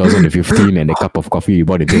bought in 2015 and the cup of coffee you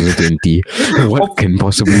bought in 2020? What can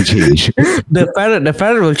possibly change? The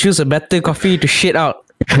parrot will choose a better coffee to shit out.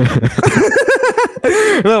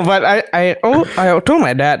 No, but I told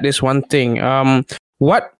my dad this one thing.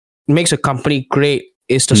 What makes a company great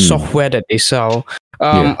is the software that they sell.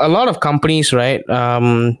 A lot of companies, right,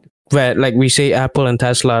 where like we say Apple and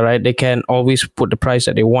Tesla, right, they can always put the price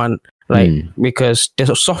that they want, right, because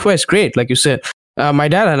the software is great, like you said. My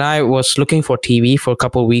dad and I was looking for TV for a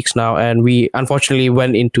couple of weeks now, and we unfortunately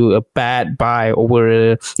went into a bad buy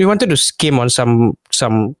over. We wanted to skim on some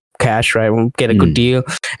cash, right, get a good deal,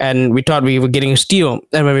 and we thought we were getting a steal.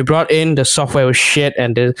 And when we brought in, the software was shit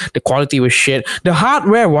and the quality was shit. The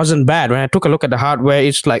hardware wasn't bad. When I took a look at the hardware,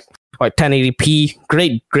 it's like 1080p,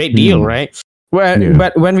 great deal, right?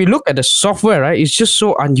 But when we look at the software, right, it's just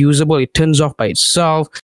so unusable. It turns off by itself.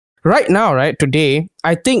 Right now, right, today,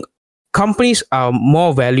 I think companies are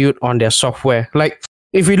more valued on their software. Like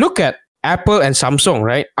if we look at Apple and Samsung,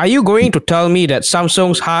 right? Are you going to tell me that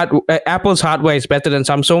Apple's hardware is better than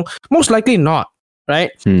Samsung? Most likely not,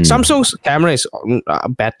 right? Samsung's camera is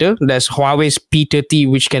better. There's Huawei's P30,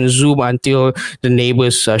 which can zoom until the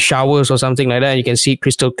neighbor's showers or something like that. You can see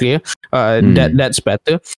crystal clear. That's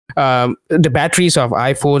better. The batteries of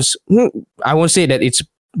iPhones, I won't say that it's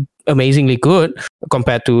amazingly good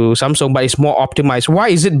compared to Samsung, but it's more optimized. Why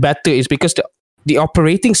is it better? It's because the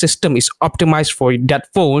operating system is optimized for that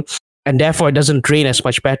phone, and therefore it doesn't drain as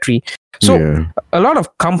much battery. So a lot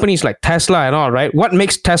of companies like Tesla and all, right? What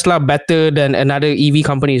makes Tesla better than another EV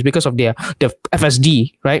company is because of the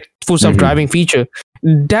FSD, right? Full self-driving feature.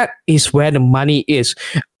 That is where the money is.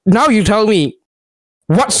 Now you tell me,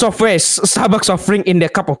 what software is Starbucks offering in their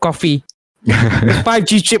cup of coffee?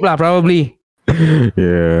 5G chip lah, probably.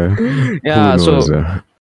 Yeah. So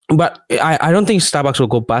but I don't think Starbucks will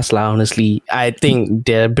go bust lah, honestly. I think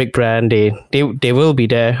they're a big brand. They will be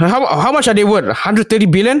there. How much are they worth? 130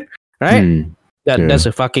 billion, right? That's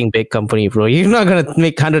a fucking big company, bro. You're not gonna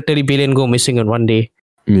make 130 billion go missing in one day.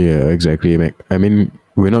 Yeah, exactly. I mean,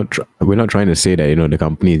 we're not trying to say that the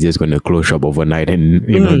company is just going to close shop overnight and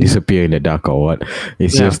disappear in the dark or what.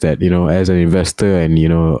 It's just that as an investor and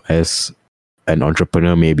as an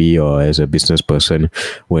entrepreneur maybe, or as a business person,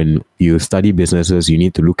 when you study businesses, you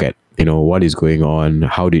need to look at what is going on,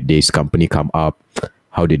 how did this company come up,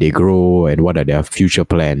 how did they grow, and what are their future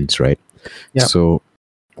plans, right? So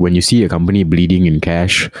when you see a company bleeding in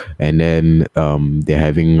cash and then they're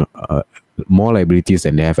having more liabilities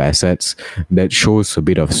than they have assets, that shows a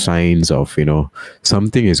bit of signs of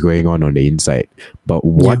something is going on the inside. But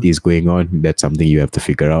what is going on, that's something you have to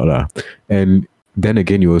figure out and then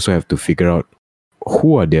again, you also have to figure out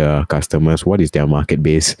who are their customers, what is their market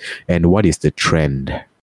base, and what is the trend.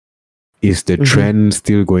 Is the trend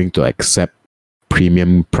still going to accept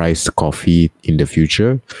premium priced coffee in the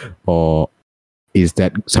future, or is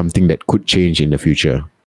that something that could change in the future?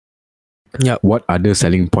 What other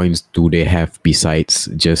selling points do they have besides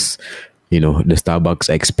just the Starbucks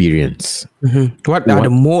experience? What are the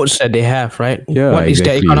modes that they have, right? What is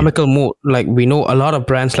their economical mode? Like, we know a lot of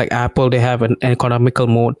brands like Apple, they have an economical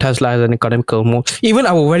mode. Tesla has an economical mode. Even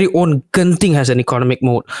our very own Genting has an economic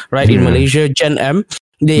mode, right? In Malaysia, Gen M,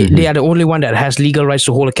 they are the only one that has legal rights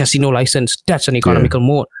to hold a casino license. That's an economical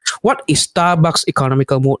mode. What is Starbucks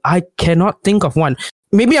economical mode? I cannot think of one.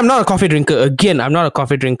 Maybe I'm not a coffee drinker. Again, I'm not a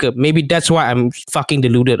coffee drinker. Maybe that's why I'm fucking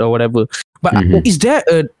deluded or whatever. But is there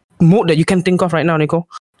a mode that you can think of right now, Nico?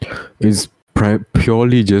 It's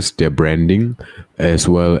purely just their branding as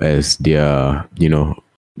well as their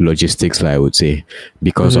logistics, I would say,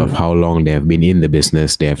 because of how long they have been in the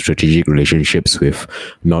business. They have strategic relationships with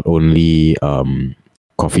not only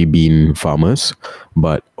coffee bean farmers,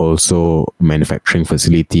 but also manufacturing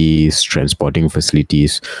facilities, transporting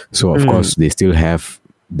facilities. So of course they still have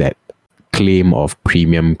that claim of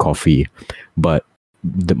premium coffee. But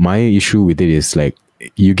my issue with it is, like,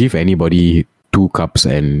 you give anybody 2 cups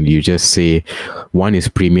and you just say one is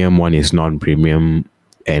premium, one is non-premium,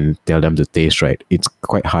 and tell them to taste, right? It's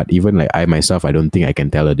quite hard. Even like I myself, I don't think I can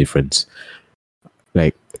tell a difference.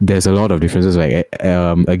 Like, there's a lot of differences. Like,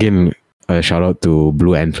 again, a shout out to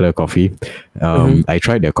Blue Antler Coffee. I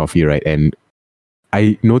tried their coffee, right? And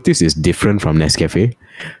I noticed it's different from Nescafe,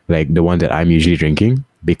 like the one that I'm usually drinking,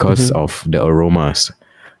 because of the aromas.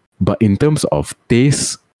 But in terms of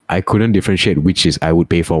taste, I couldn't differentiate which is I would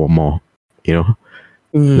pay for more,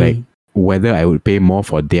 like whether I would pay more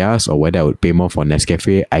for theirs or whether I would pay more for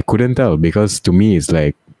Nescafe. I couldn't tell, because to me it's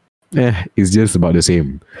like, it's just about the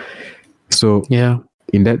same. So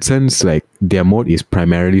in that sense, like, their mode is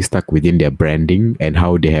primarily stuck within their branding and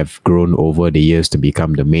how they have grown over the years to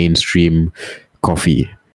become the mainstream coffee.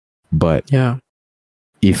 But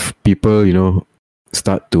if people,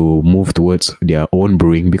 start to move towards their own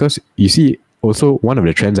brewing, because you see, also one of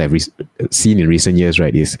the trends I've seen in recent years,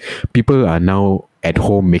 right, is people are now at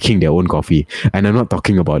home making their own coffee. And I'm not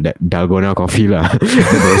talking about that Dalgona coffee lah.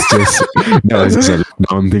 that was just a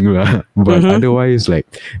down thing lah. But otherwise, like,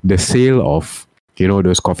 the sale of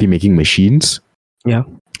those coffee making machines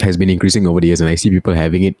has been increasing over the years, and I see people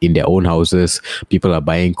having it in their own houses. People are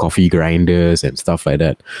buying coffee grinders and stuff like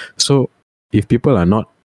that. So if people are not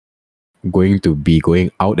going to be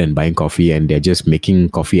going out and buying coffee and they're just making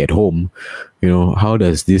coffee at home, how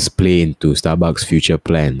does this play into Starbucks' future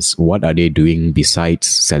plans? What are they doing besides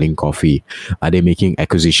selling coffee? Are they making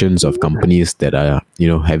acquisitions of companies that are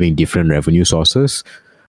having different revenue sources?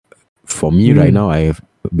 For me right now, I've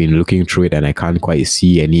been looking through it and I can't quite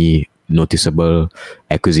see any noticeable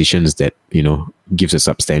acquisitions that gives a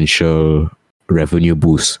substantial revenue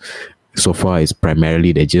boost. So far, it's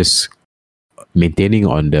primarily they're just maintaining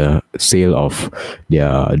on the sale of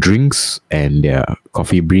their drinks and their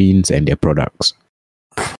coffee beans and their products.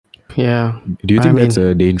 Yeah. Do you I think mean- that's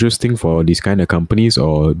a dangerous thing for these kind of companies,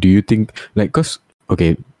 or do you think because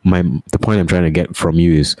okay, the point I'm trying to get from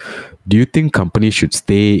you is, do you think companies should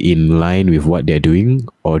stay in line with what they're doing,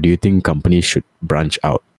 or do you think companies should branch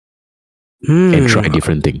out and try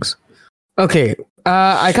different things? Okay.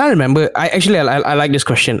 I can't remember. I like this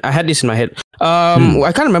question. I had this in my head.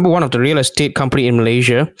 I can't remember one of the real estate company in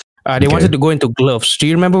Malaysia. They wanted to go into gloves. Do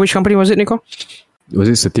you remember which company was it, Nico? Was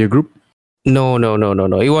it Satya Group? No.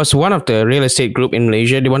 It was one of the real estate group in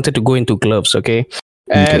Malaysia. They wanted to go into gloves, okay?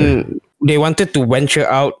 And they wanted to venture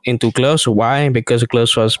out into gloves. Why? Because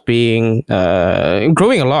gloves was being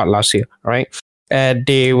growing a lot last year, right? And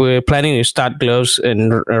they were planning to start gloves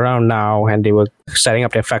in around now, and they were setting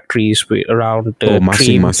up their factories around the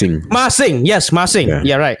Masing. Yes, Masing.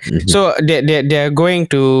 Yeah, right. Mhm. So they're going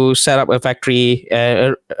to set up a factory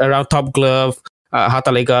around Top Glove,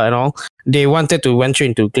 Hatta Lega and all. They wanted to venture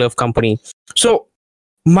into glove company. So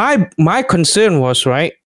my concern was,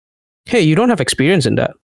 right, hey, you don't have experience in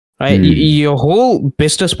that, right? Your whole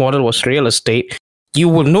business model was real estate. You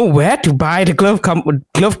will know where to buy the glove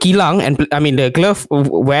kilang, and I mean the glove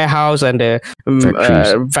warehouse and the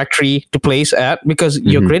factory to place at, because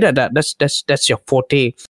you're great at that. That's your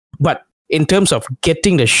forte. But in terms of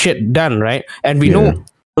getting the shit done, right? And we know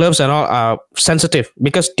gloves and all are sensitive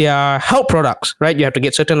because they are health products, right? You have to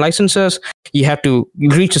get certain licenses. You have to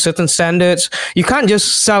reach a certain standards. You can't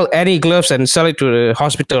just sell any gloves and sell it to the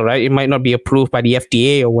hospital, right? It might not be approved by the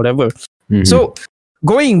FDA or whatever. So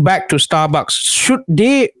going back to Starbucks, should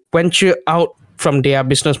they venture out from their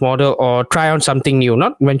business model or try on something new?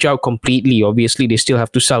 Not venture out completely. Obviously, they still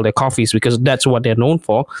have to sell their coffees because that's what they're known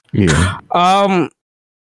for.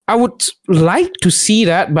 I would like to see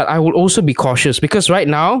that, but I will also be cautious because right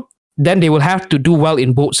now, then they will have to do well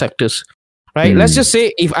in both sectors, right? Let's just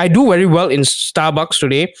say if I do very well in Starbucks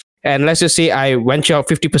today, and let's just say I venture out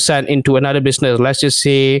 50% into another business. Let's just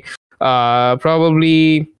say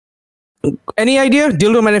probably... Any idea?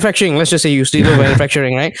 Dildo manufacturing. Let's just say you use dildo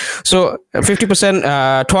manufacturing, right? So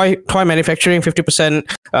 50% toy manufacturing, 50%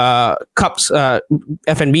 cups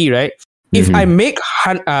F&B, right? If I make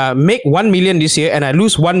 1 million this year and I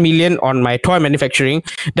lose 1 million on my toy manufacturing,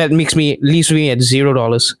 that leaves me at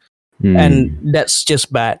 $0, and that's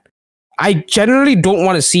just bad. I generally don't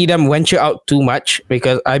want to see them venture out too much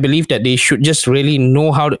because I believe that they should just really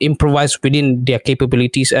know how to improvise within their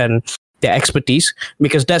capabilities and their expertise,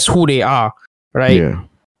 because that's who they are, right?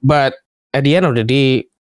 But at the end of the day,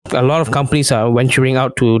 a lot of companies are venturing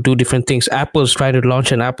out to do different things. Apple's trying to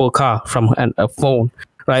launch an Apple car from a phone,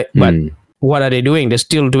 right? But what are they doing? They're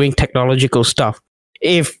still doing technological stuff.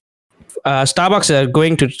 If Starbucks are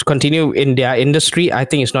going to continue in their industry, I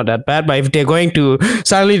think it's not that bad. But if they're going to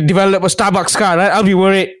suddenly develop a Starbucks car, right, I'll be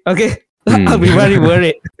worried. Okay, I'll be very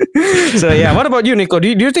worried. So yeah, what about you, Nico? Do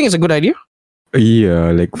you think it's a good idea?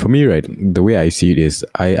 Yeah, like for me, right, the way I see it is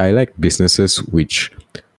I like businesses which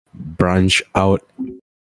branch out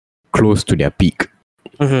close to their peak,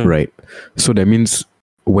 right? So that means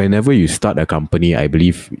whenever you start a company, I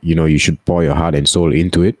believe, you should pour your heart and soul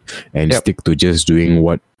into it and stick to just doing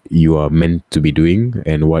what you are meant to be doing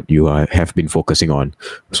and what you have been focusing on.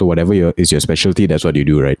 So whatever is your specialty, that's what you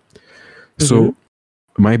do, right? So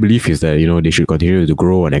my belief is that, they should continue to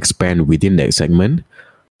grow and expand within that segment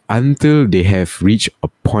until they have reached a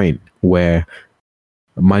point where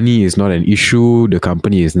money is not an issue, the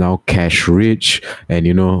company is now cash rich, and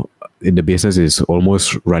the business is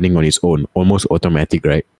almost running on its own, almost automatic,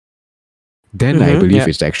 right? Then I believe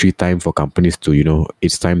it's actually time for companies to,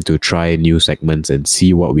 it's time to try new segments and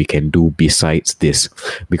see what we can do besides this.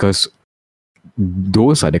 Because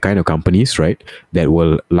those are the kind of companies, right, that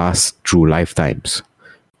will last through lifetimes.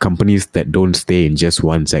 Companies that don't stay in just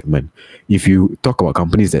one segment. If you talk about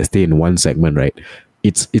companies that stay in one segment, right,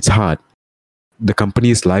 it's hard. The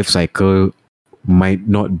company's life cycle might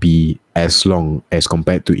not be as long as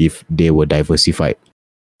compared to if they were diversified.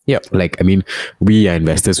 Like, I mean, we are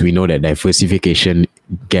investors, we know that diversification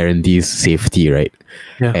guarantees safety, right?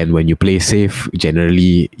 And when you play safe,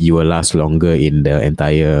 generally you will last longer in the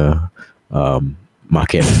entire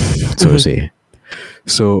market, so to say.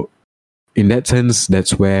 So in that sense,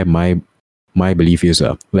 that's where my belief is.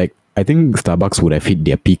 Like, I think Starbucks would have hit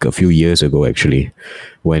their peak a few years ago, actually,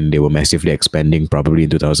 when they were massively expanding. Probably in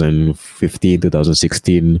 2015,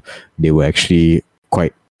 2016, they were actually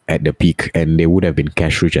quite at the peak, and they would have been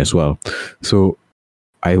cash rich as well. So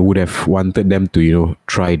I would have wanted them to,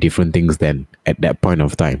 try different things then at that point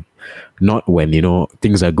of time. Not when,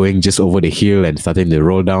 things are going just over the hill and starting to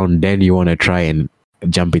roll down, then you want to try and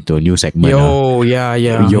jump into a new segment. You're already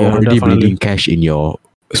definitely. bleeding cash in your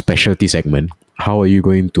specialty segment. How are you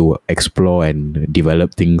going to explore and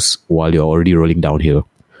develop things while you're already rolling downhill?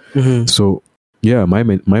 Mhm. So yeah, my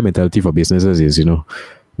mentality for businesses is,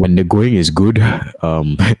 when the going is good,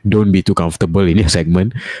 don't be too comfortable in your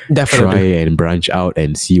segment. Try Definitely. and branch out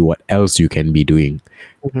and see what else you can be doing,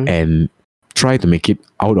 Mhm. and try to make it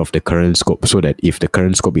out of the current scope, so that if the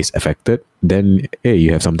current scope is affected, then hey,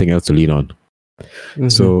 you have something else to lean on.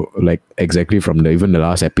 Mhm. So like exactly from even the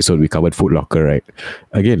last episode we covered Foot Locker, right?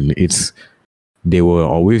 Again, they were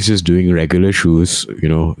always just doing regular shoes,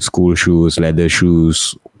 school shoes, leather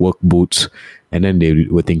shoes, work boots. And then they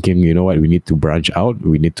were thinking, you know what, we need to branch out.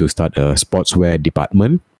 We need to start a sportswear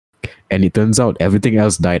department. And it turns out everything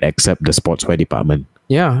else died except the sportswear department.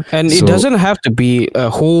 Yeah, and it So- doesn't have to be a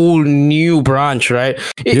whole new branch, right?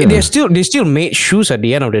 Yeah. They still made shoes at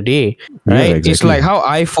the end of the day, Yeah, right? It's exactly. like how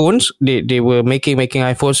iPhones they were making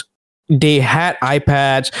iPhones. They had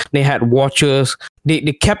iPads, they had watches. They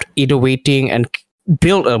kept innovating and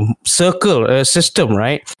built a system,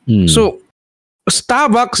 right? Hmm. So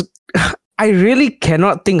Starbucks, I really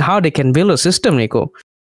cannot think how they can build a system, Nico.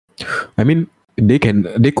 I mean, they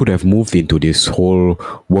could have moved into this whole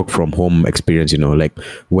work from home experience, like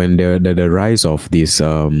when the rise of these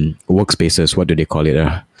workspaces, what do they call it?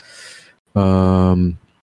 Not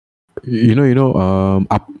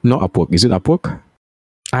Upwork. Is it Upwork?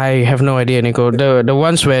 I have no idea, Nico. The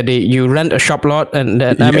ones where you rent a shop lot and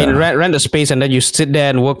then, rent a space and then you sit there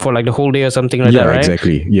and work for like the whole day or something like that, right?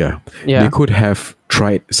 Exactly. Yeah. Yeah. They could have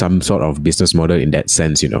tried some sort of business model in that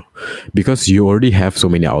sense, because you already have so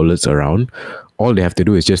many outlets around. All they have to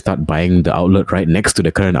do is just start buying the outlet right next to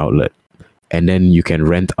the current outlet, and then you can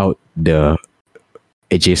rent out the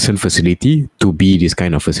adjacent facility to be these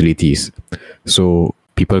kind of facilities, so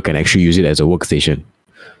people can actually use it as a workstation.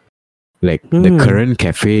 Like the current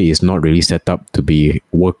cafe is not really set up to be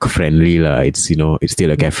work friendly, It's it's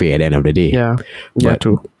still a cafe at the end of the day. Yeah, But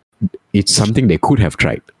true. it's something they could have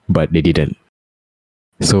tried, but they didn't.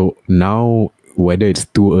 So now, whether it's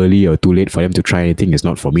too early or too late for them to try anything is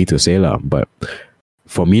not for me to say, but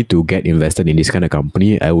for me to get invested in this kind of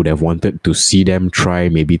company, I would have wanted to see them try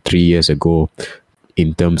maybe 3 years ago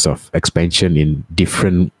in terms of expansion in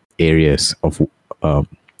different areas of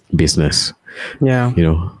business. Yeah.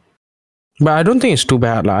 But I don't think it's too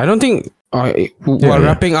bad. I don't think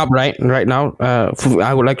wrapping up right now,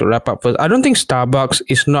 I would like to wrap up first. I don't think Starbucks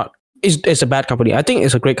is a bad company. I think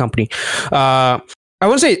it's a great company. I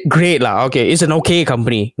won't say great okay. It's an okay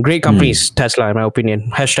company. Great company is Tesla, in my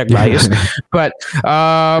opinion. #bias. But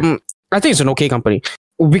I think it's an okay company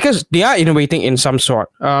because they are innovating in some sort.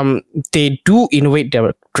 They do innovate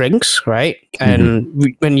their drinks, right?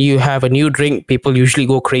 And when you have a new drink, people usually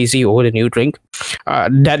go crazy over the new drink.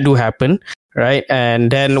 That do happen, right?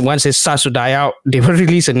 And then once it starts to die out, they will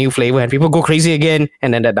release a new flavor and people go crazy again,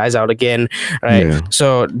 and then that dies out again, right? Yeah.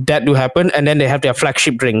 So that do happen. And then they have their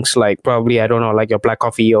flagship drinks, like probably, I don't know, like your black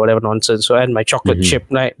coffee or whatever nonsense. So, and my chocolate chip,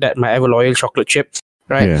 right? That my Everloyal chocolate chip,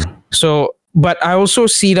 right? Yeah. So, but I also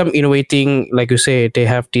see them innovating, like you say, they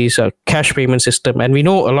have this cash payment system, and we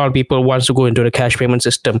know a lot of people wants to go into the cash payment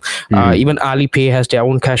system. Even Alipay has their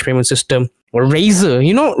own cash payment system. Or Razer,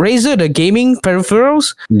 Razer, the gaming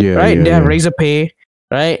peripherals, right? They have Razer Pay,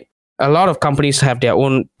 right? A lot of companies have their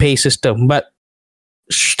own pay system, but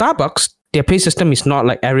Starbucks, their pay system is not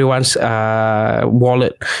like everyone's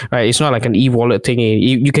wallet, right? It's not like an e-wallet thing.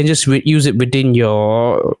 You can just use it within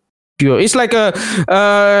your. It's like a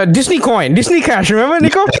Disney coin, Disney cash. Remember,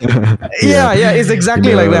 Nico? Yeah, it's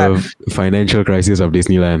exactly like that. Financial crisis of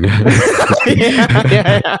Disneyland.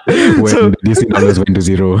 yeah. When Disney dollars went to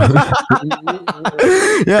zero.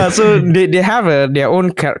 Yeah, so they have their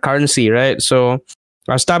own currency, right? So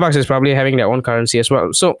Starbucks is probably having their own currency as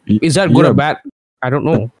well. So is that good or bad? I don't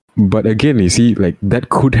know. But again, you see, like that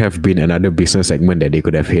could have been another business segment that they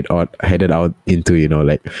could have headed out into,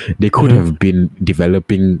 like they could have been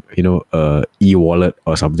developing, a e-wallet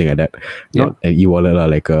or something like that. Not an e-wallet,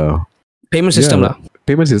 like a payment system,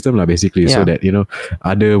 payment system, basically, so that,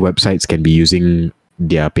 other websites can be using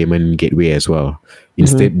their payment gateway as well.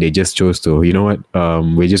 Instead, they just chose to, you know what,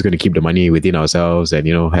 we're just going to keep the money within ourselves and,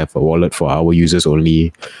 have a wallet for our users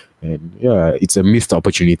only. And yeah, it's a missed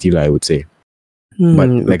opportunity, I would say. But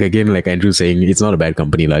like Andrew's saying, it's not a bad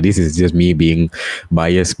company. This is just me being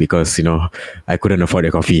biased because, I couldn't afford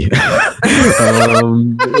a coffee.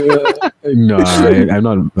 No,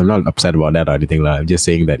 I'm not upset about that or anything. I'm just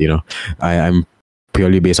saying that, I'm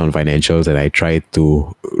purely based on financials, and I try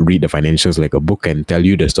to read the financials like a book and tell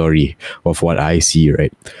you the story of what I see,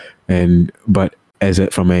 right? But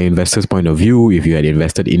from an investor's point of view, if you had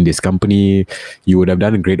invested in this company, you would have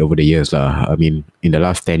done great over the years. I mean, in the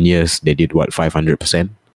last 10 years, they did what, 500%?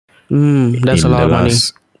 That's a lot of money.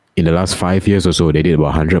 In the last 5 years or so, they did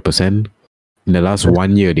about 100%. In the last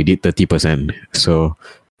 1 year, they did 30%. So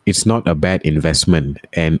it's not a bad investment.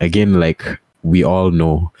 And again, like we all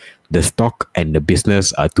know, the stock and the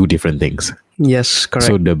business are two different things. Yes, correct.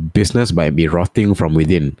 So the business might be rotting from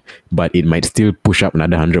within, but it might still push up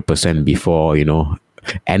another 100% before,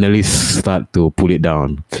 analysts start to pull it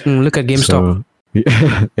down. Look at GameStop. So,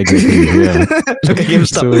 exactly. Yeah. Look at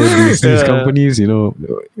GameStop. So these companies,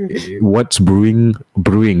 what's brewing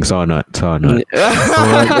or not. So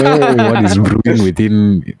what is brewing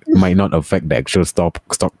within might not affect the actual stock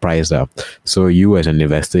price. So you as an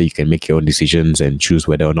investor, you can make your own decisions and choose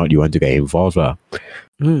whether or not you want to get involved.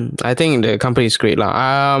 I think the company is great.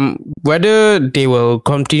 Whether they will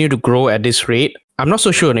continue to grow at this rate, I'm not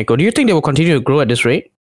so sure, Nico. Do you think they will continue to grow at this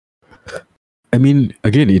rate? I mean,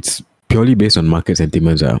 again, it's purely based on market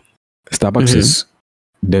sentiments. Starbucks is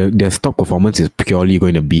their stock performance is purely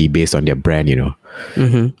going to be based on their brand,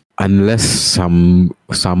 unless some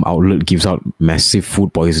outlet gives out massive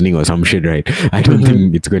food poisoning or some shit, right? I don't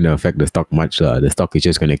think it's going to affect the stock much. The stock is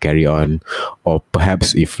just going to carry on, or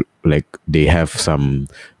perhaps if like they have some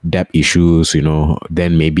debt issues,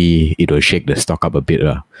 then maybe it will shake the stock up a bit.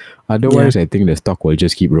 Otherwise, I think the stock will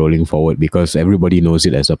just keep rolling forward because everybody knows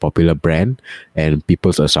it as a popular brand, and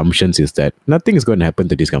people's assumptions is that nothing is going to happen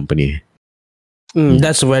to this company.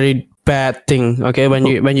 That's a very bad thing. Okay, when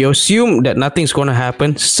you assume that nothing's going to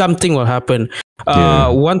happen, something will happen.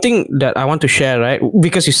 One thing that I want to share, right?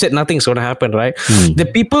 Because you said nothing's going to happen, right? The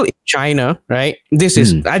people in China, right? This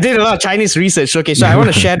is I did a lot of Chinese research. Okay, so I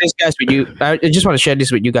want to share this guys with you. I just want to share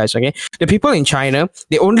this with you guys. Okay, the people in China,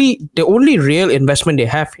 the only real investment they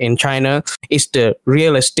have in China is the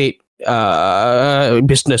real estate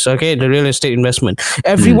business. Okay, the real estate investment.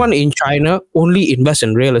 Everyone in China only invests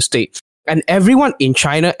in real estate. And everyone in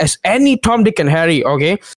China, as any Tom, Dick, and Harry,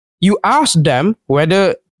 okay, you ask them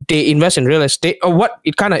whether they invest in real estate or what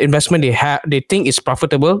kind of investment they think is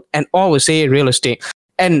profitable, and all will say real estate.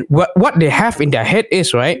 And what they have in their head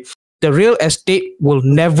is, right, the real estate will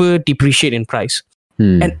never depreciate in price.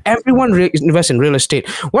 And everyone invests in real estate.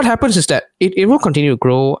 What happens is that it will continue to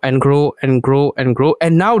grow and grow and grow and grow.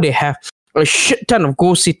 And now they have a shit ton of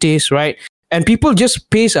ghost cities, right? And people just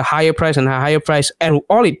pays a higher price and a higher price. And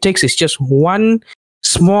all it takes is just one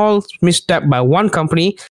small misstep by one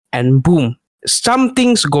company and boom,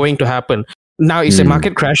 something's going to happen. Now, is the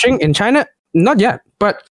market crashing in China? Not yet,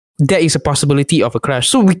 but there is a possibility of a crash.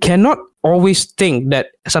 So we cannot always think that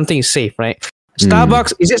something is safe, right?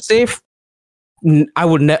 Starbucks, is it safe? I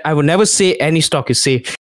would never say any stock is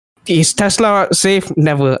safe. Is Tesla safe?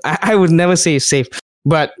 Never. I would never say it's safe.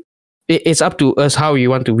 But it's up to us how you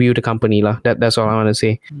want to view the company. That's all I want to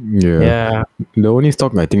say. Yeah. The only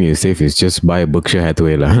stock I think is safe is just buy Berkshire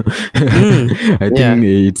Hathaway. I think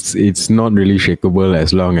it's not really shakeable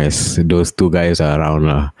as long as those two guys are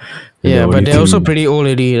around. But they're also pretty old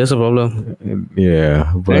already. That's a problem.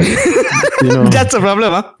 Yeah, but that's a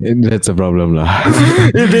problem, huh? That's a problem,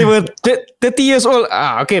 If they were 30 years old,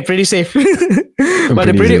 okay, pretty safe. But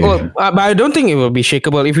they're pretty old. But I don't think it will be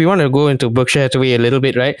shakeable. If we want to go into Berkshire Hathaway a little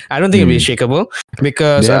bit, right? I don't think it'll be shakeable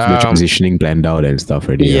because they have the transitioning planned out and stuff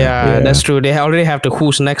already. Yeah, that's true. They already have the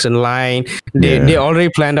who's next in line. They already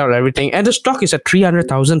planned out everything, and the stock is at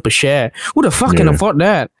 300,000 per share. Who the fuck can afford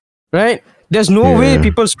that, right? There's no way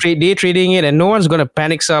people day trading it, and no one's gonna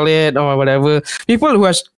panic sell it or whatever. People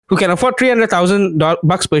who can afford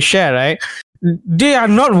 $300,000 per share, right? They are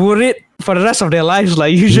not worried for the rest of their lives.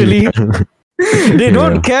 Like usually, they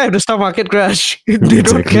don't care if the stock market crash. They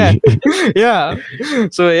don't care. Yeah.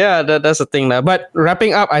 So that's the thing. But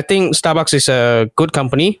wrapping up, I think Starbucks is a good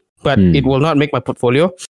company, but it will not make my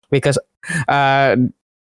portfolio because I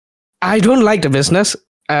don't like the business.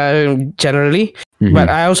 Generally, but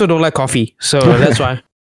I also don't like coffee, so that's why.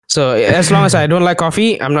 So as long as I don't like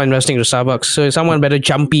coffee, I'm not investing in Starbucks. So if someone better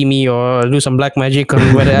jumpy me or do some black magic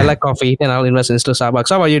on whether I like coffee, then I'll invest in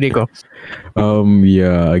Starbucks. How about you, Nico?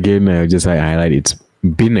 Again, I just highlight it's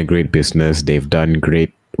been a great business. They've done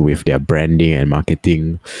great with their branding and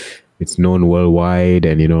marketing. It's known worldwide,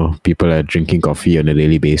 and people are drinking coffee on a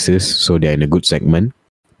daily basis, so they're in a good segment.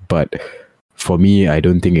 But for me, I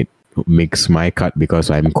don't think it makes my cut because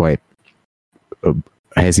I'm quite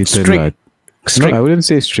hesitant. Strict. No, I wouldn't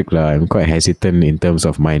say strict. I'm quite hesitant in terms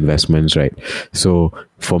of my investments, right? So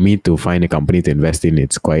for me to find a company to invest in,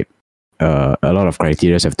 it's quite a lot of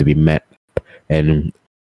criteria have to be met. And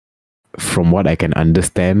from what I can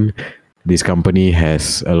understand, this company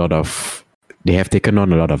has a lot of they have taken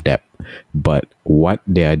on a lot of debt, but what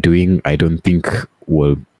they are doing, I don't think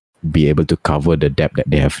will be able to cover the debt that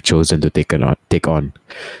they have chosen to take on.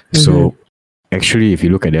 So actually, if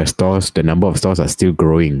you look at their stores, the number of stores are still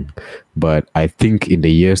growing, but I think in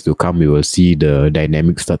the years to come, we will see the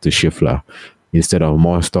dynamics start to shift lah. Instead of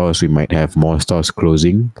more stores, we might have more stores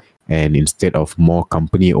closing, and instead of more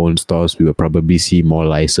company-owned stores, we will probably see more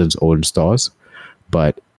license-owned stores.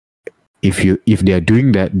 But if they are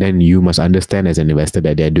doing that, then you must understand as an investor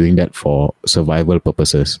that they are doing that for survival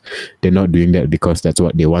purposes. They're not doing that because that's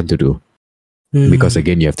what they want to do. Because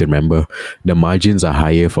again, you have to remember the margins are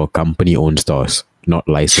higher for company-owned stores, not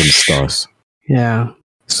licensed stores. Yeah.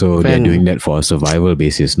 So they're doing that for a survival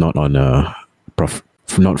basis, not on a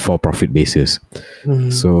not for profit basis.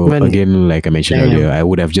 So again, like I mentioned earlier, I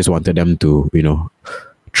would have just wanted them to,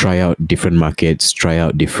 try out different markets, try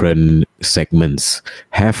out different segments,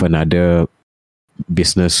 have another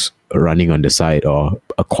business running on the side, or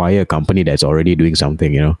acquire a company that's already doing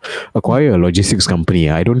something, acquire a logistics company.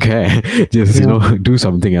 I don't care. Just, do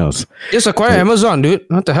something else. Just acquire Amazon, dude.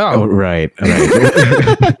 What the hell? Oh, right.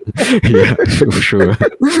 Yeah, sure.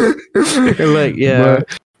 But,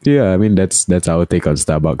 yeah, I mean, that's our take on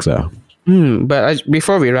Starbucks. But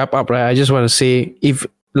before we wrap up, right, I just want to say, if,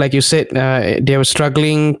 like you said, they were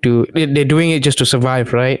struggling they're doing it just to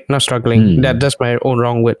survive, right? Not struggling. That's my own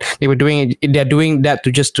wrong word. They're doing that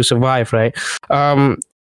just to survive, right?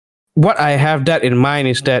 What I have that in mind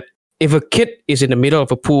is that if a kid is in the middle of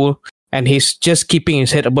a pool and he's just keeping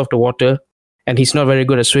his head above the water and he's not very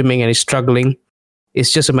good at swimming and he's struggling,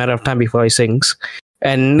 it's just a matter of time before he sinks.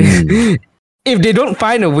 And if they don't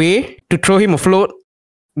find a way to throw him afloat,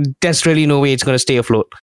 there's really no way it's going to stay afloat,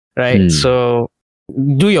 right? So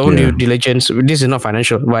do your own due diligence. This is not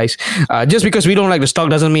financial advice. Just because we don't like the stock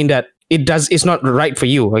doesn't mean that it's not right for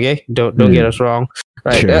you. Okay, don't get us wrong.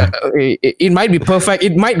 Right? Sure. It might be perfect.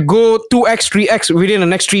 It might go 2x, 3x within the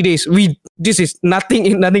next 3 days. This is nothing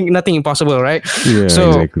impossible, right? Yeah,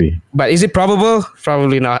 exactly. But is it probable?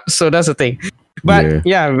 Probably not. So that's the thing. But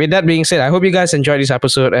with that being said, I hope you guys enjoyed this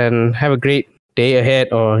episode and have a great day ahead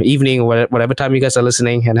or evening or whatever time you guys are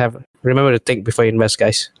listening, and remember to think before you invest,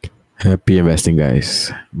 guys. Happy investing,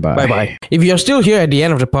 guys. Bye. Bye-bye. If you're still here at the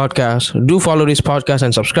end of the podcast, do follow this podcast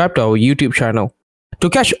and subscribe to our YouTube channel. To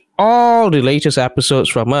catch all the latest episodes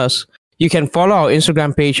from us, you can follow our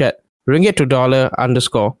Instagram page at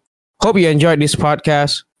ringgit2dollar_. Hope you enjoyed this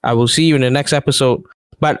podcast. I will see you in the next episode.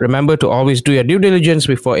 But remember to always do your due diligence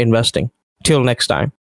before investing. Till next time.